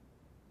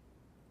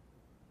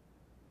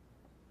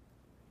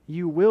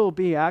 You will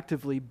be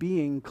actively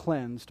being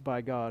cleansed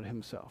by God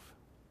himself.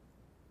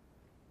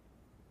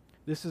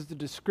 This is the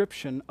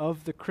description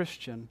of the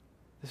Christian.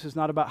 This is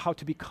not about how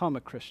to become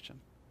a Christian.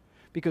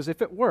 Because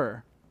if it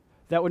were,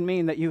 that would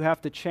mean that you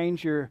have to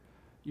change your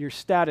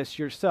status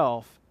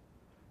yourself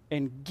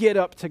and get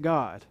up to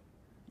God.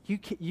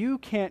 You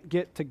can't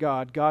get to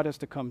God. God has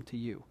to come to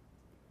you.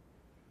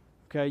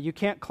 Okay? You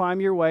can't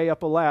climb your way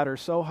up a ladder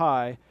so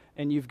high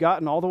and you've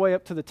gotten all the way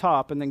up to the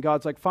top, and then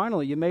God's like,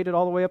 finally, you made it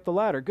all the way up the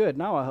ladder. Good,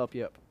 now I'll help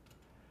you up.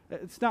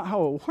 It's not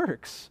how it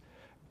works.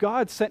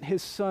 God sent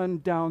his son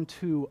down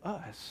to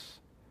us.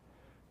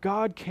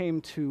 God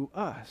came to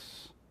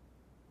us.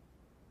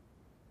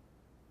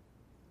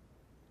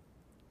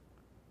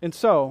 And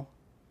so,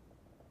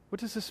 what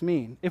does this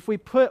mean? If we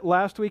put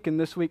last week and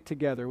this week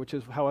together, which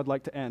is how I'd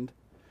like to end,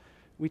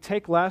 we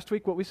take last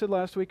week, what we said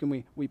last week,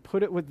 and we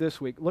put it with this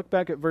week. Look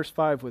back at verse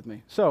 5 with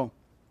me. So,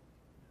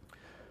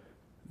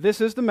 this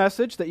is the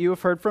message that you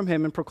have heard from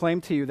him and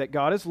proclaimed to you, that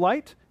God is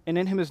light, and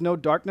in him is no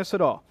darkness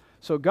at all.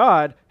 So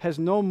God has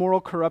no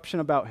moral corruption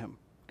about him.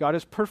 God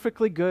is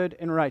perfectly good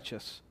and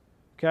righteous.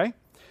 Okay?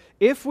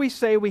 If we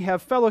say we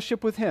have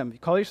fellowship with him, you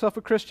call yourself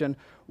a Christian,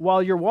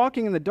 while you're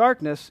walking in the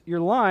darkness, you're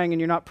lying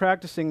and you're not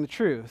practicing the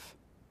truth.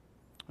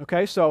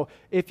 Okay? So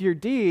if your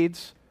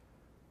deeds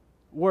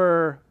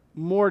were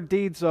more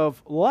deeds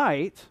of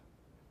light,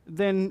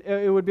 then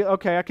it would be,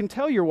 okay, I can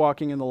tell you're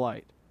walking in the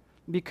light.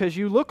 Because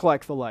you look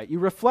like the light. You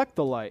reflect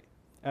the light.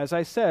 As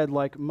I said,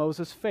 like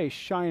Moses' face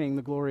shining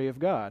the glory of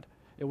God.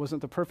 It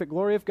wasn't the perfect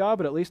glory of God,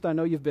 but at least I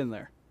know you've been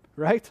there.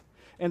 Right?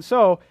 And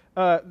so,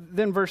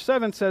 then verse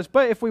 7 says,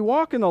 but if we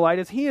walk in the light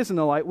as he is in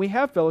the light, we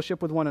have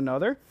fellowship with one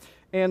another,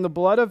 and the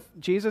blood of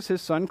Jesus,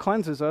 his son,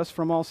 cleanses us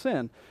from all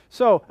sin.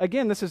 So,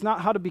 again, this is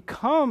not how to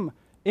become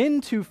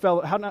into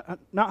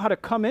not how to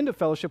come into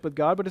fellowship with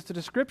God, but it's a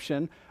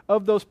description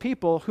of those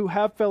people who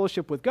have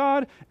fellowship with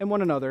God and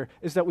one another,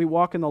 is that we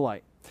walk in the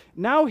light.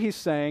 Now he's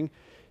saying,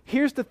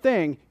 here's the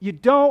thing, you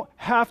don't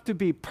have to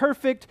be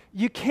perfect.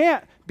 You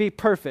can't be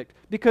perfect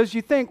because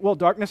you think, well,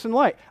 darkness and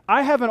light.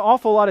 I have an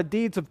awful lot of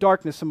deeds of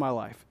darkness in my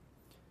life.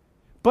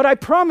 But I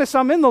promise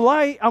I'm in the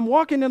light. I'm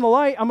walking in the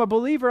light. I'm a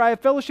believer. I have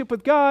fellowship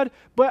with God,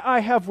 but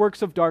I have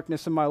works of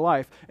darkness in my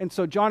life. And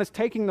so John is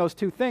taking those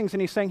two things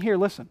and he's saying, here,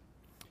 listen,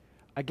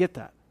 I get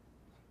that.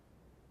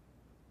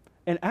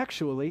 And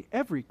actually,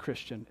 every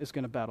Christian is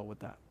going to battle with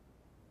that.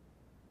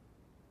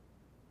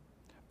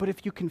 But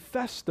if you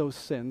confess those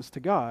sins to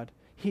God,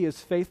 He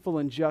is faithful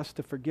and just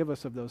to forgive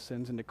us of those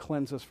sins and to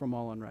cleanse us from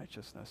all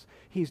unrighteousness.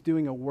 He's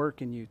doing a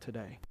work in you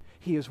today.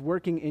 He is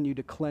working in you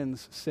to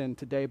cleanse sin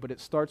today, but it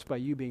starts by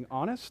you being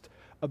honest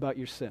about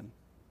your sin.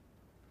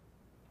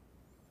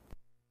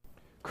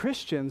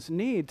 Christians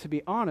need to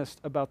be honest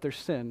about their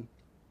sin,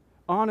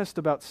 honest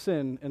about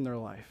sin in their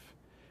life.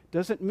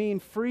 Doesn't mean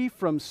free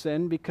from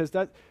sin, because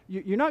that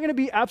you're not going to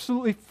be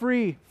absolutely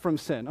free from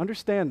sin.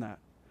 Understand that.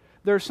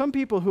 There are some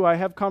people who I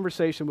have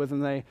conversation with,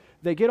 and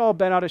they get all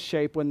bent out of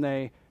shape when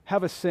they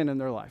have a sin in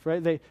their life,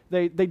 right?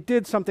 They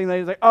did something,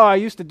 they like, oh, I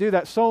used to do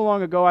that so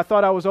long ago, I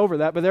thought I was over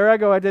that, but there I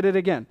go, I did it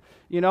again.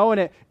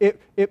 And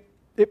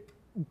it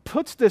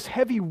puts this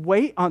heavy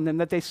weight on them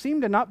that they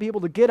seem to not be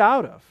able to get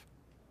out of.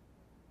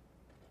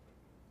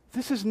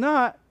 This is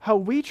not how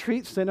we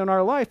treat sin in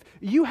our life.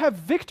 You have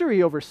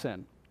victory over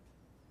sin.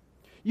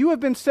 You have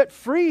been set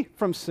free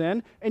from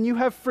sin, and you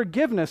have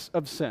forgiveness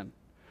of sin.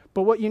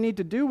 But what you need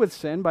to do with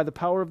sin by the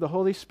power of the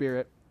Holy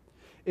Spirit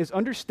is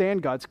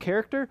understand God's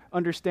character,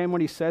 understand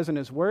what He says in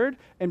His Word,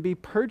 and be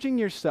purging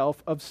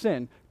yourself of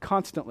sin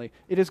constantly.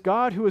 It is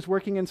God who is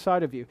working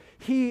inside of you.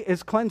 He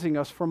is cleansing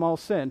us from all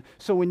sin.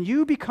 So when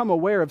you become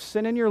aware of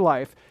sin in your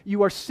life,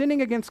 you are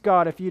sinning against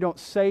God if you don't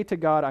say to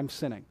God, I'm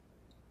sinning.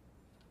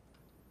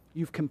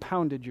 You've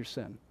compounded your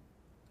sin.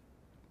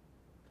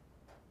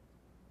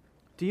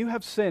 Do you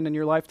have sin in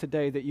your life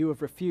today that you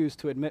have refused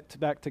to admit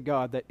back to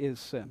God that is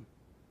sin?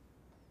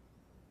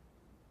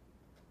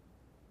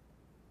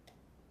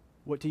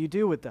 What do you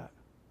do with that?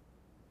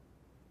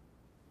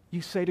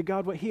 You say to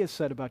God what He has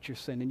said about your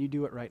sin, and you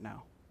do it right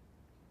now.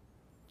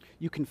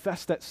 You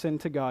confess that sin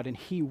to God, and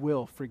He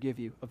will forgive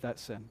you of that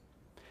sin.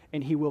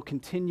 And He will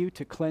continue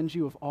to cleanse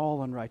you of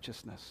all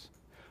unrighteousness.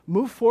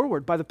 Move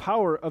forward by the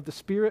power of the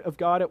Spirit of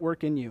God at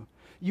work in you.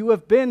 You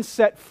have been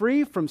set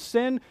free from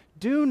sin.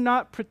 Do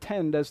not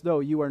pretend as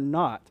though you are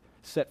not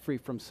set free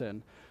from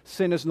sin.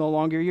 Sin is no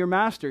longer your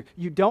master.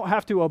 You don't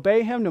have to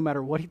obey Him no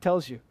matter what He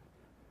tells you.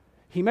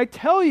 He may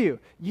tell you,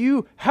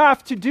 you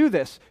have to do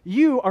this.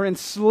 You are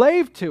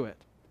enslaved to it,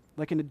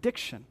 like an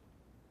addiction.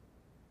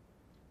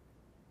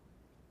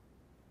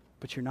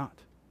 But you're not.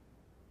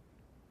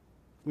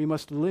 We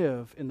must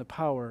live in the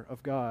power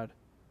of God,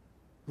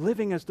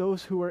 living as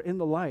those who are in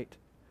the light.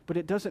 But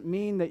it doesn't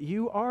mean that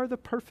you are the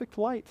perfect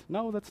light.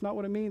 No, that's not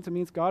what it means. It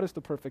means God is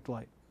the perfect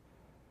light.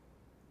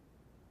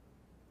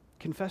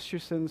 Confess your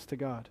sins to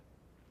God.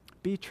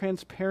 Be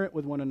transparent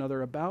with one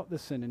another about the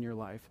sin in your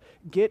life.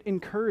 Get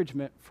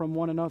encouragement from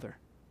one another.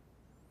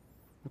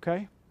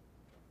 Okay?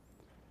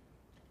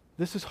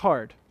 This is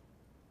hard.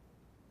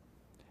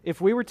 If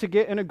we were to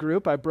get in a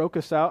group, I broke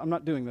us out. I'm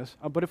not doing this.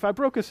 But if I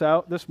broke us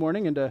out this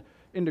morning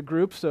into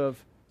groups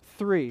of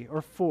 3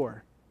 or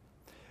 4,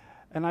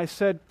 and I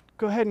said,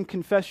 go ahead and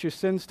confess your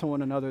sins to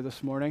one another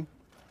this morning,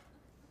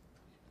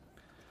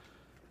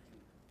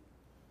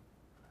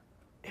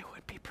 it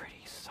would be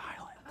pretty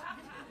silent.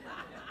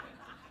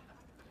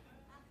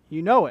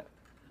 You know it.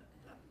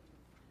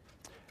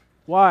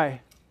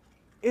 Why?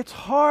 It's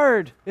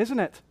hard, isn't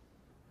it?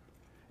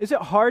 Is it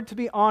hard to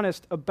be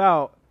honest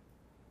about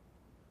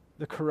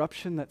the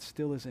corruption that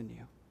still is in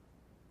you?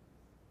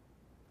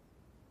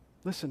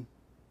 Listen,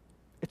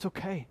 it's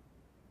okay.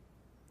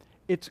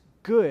 It's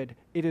good.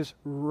 It is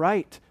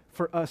right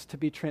for us to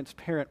be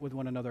transparent with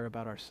one another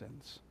about our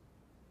sins.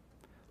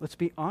 Let's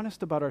be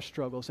honest about our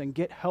struggles and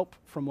get help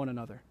from one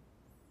another.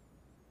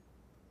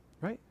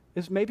 Right?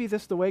 Is maybe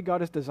this the way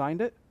God has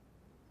designed it?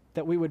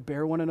 That we would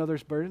bear one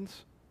another's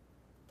burdens?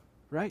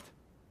 Right?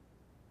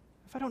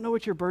 If I don't know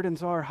what your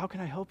burdens are, how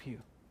can I help you?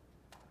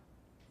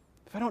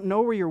 If I don't know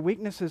where your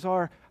weaknesses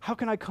are, how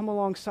can I come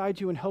alongside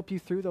you and help you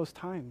through those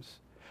times?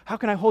 How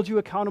can I hold you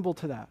accountable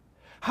to that?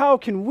 How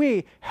can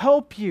we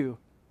help you?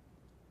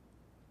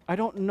 I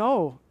don't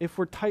know if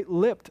we're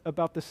tight-lipped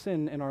about the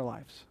sin in our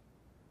lives.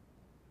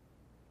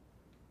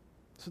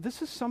 So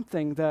this is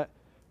something that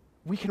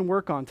we can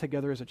work on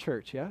together as a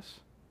church,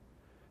 yes?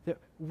 That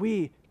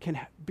we can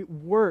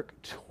work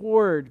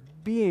toward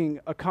being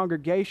a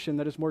congregation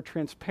that is more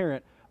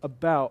transparent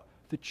about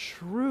the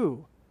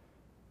true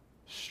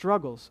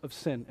struggles of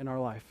sin in our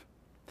life.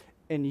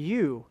 And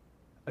you,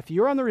 if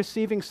you're on the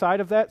receiving side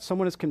of that,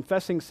 someone is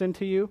confessing sin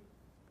to you,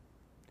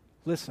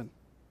 listen.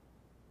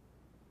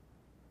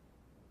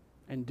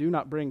 And do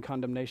not bring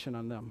condemnation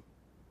on them,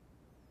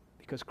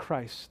 because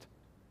Christ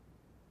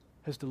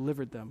has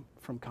delivered them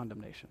from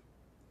condemnation.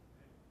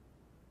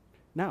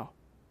 Now,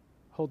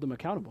 hold them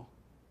accountable.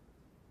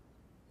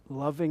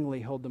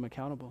 Lovingly hold them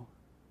accountable.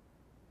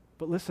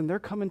 But listen, they're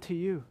coming to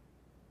you.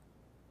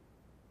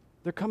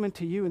 They're coming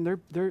to you, and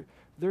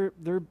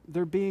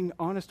they're being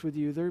honest with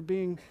you. They're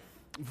being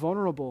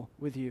vulnerable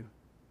with you.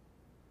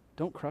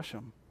 Don't crush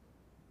them.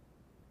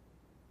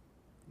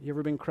 You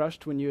ever been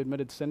crushed when you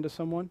admitted sin to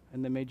someone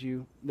and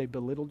they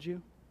belittled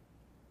you?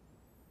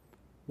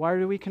 Why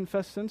do we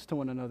confess sins to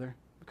one another?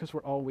 Because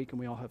we're all weak and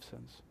we all have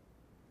sins.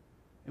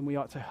 and we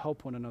ought to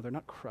help one another,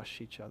 not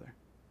crush each other.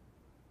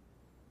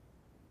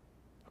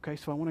 Okay,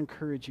 so I want to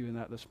encourage you in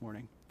that this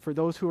morning. For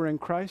those who are in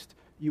Christ,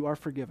 you are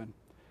forgiven,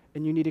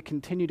 and you need to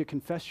continue to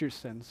confess your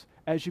sins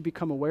as you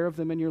become aware of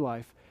them in your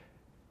life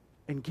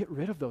and get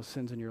rid of those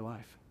sins in your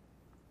life.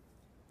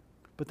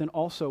 But then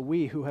also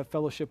we who have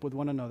fellowship with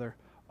one another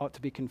ought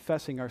to be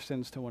confessing our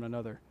sins to one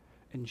another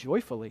and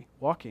joyfully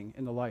walking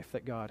in the life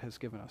that God has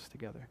given us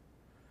together.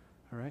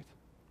 All right?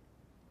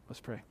 Let's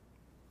pray.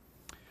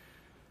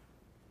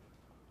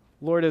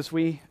 Lord, as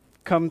we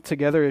come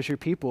together as your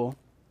people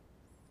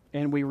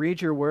and we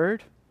read your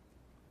word,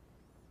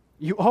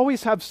 you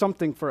always have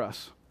something for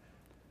us.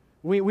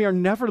 We are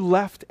never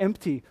left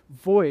empty,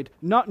 void,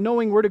 not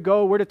knowing where to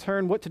go, where to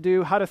turn, what to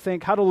do, how to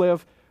think, how to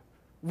live.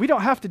 We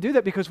don't have to do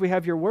that because we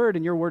have your word,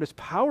 and your word is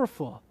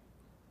powerful.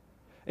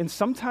 And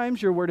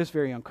sometimes your word is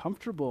very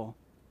uncomfortable.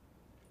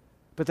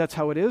 But that's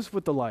how it is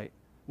with the light.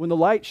 When the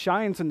light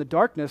shines in the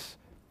darkness,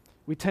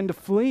 we tend to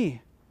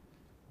flee.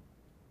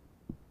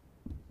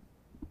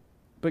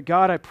 But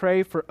God, I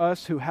pray for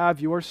us who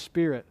have your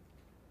Spirit.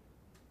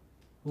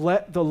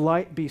 Let the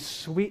light be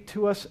sweet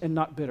to us and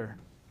not bitter.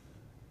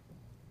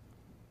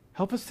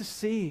 Help us to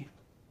see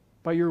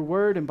by your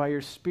word and by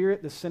your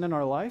Spirit the sin in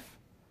our life.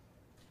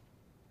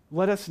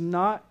 Let us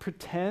not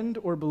pretend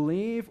or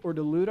believe or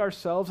delude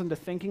ourselves into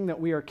thinking that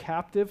we are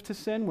captive to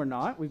sin. We're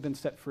not. We've been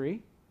set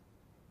free.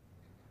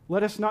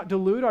 Let us not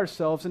delude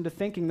ourselves into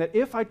thinking that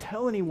if I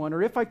tell anyone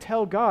or if I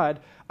tell God,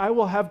 I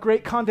will have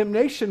great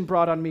condemnation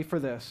brought on me for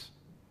this.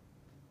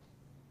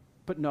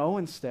 But no,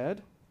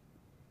 instead,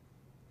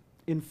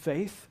 in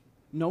faith,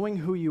 knowing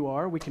who you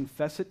are, we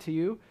confess it to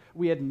you.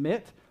 We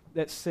admit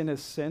that sin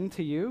is sin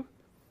to you.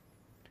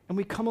 And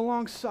we come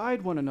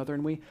alongside one another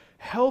and we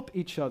help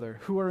each other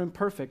who are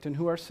imperfect and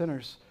who are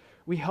sinners.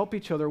 We help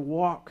each other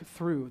walk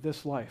through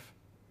this life.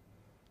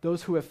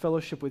 Those who have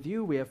fellowship with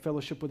you, we have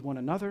fellowship with one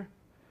another.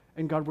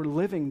 And God, we're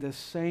living this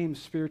same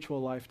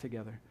spiritual life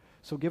together.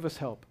 So give us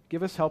help.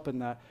 Give us help in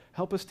that.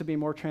 Help us to be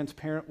more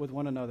transparent with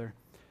one another.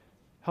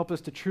 Help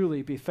us to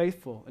truly be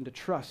faithful and to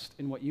trust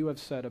in what you have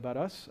said about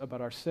us,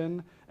 about our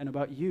sin, and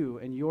about you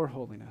and your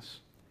holiness.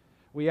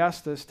 We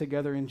ask this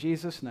together in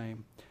Jesus'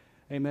 name.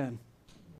 Amen.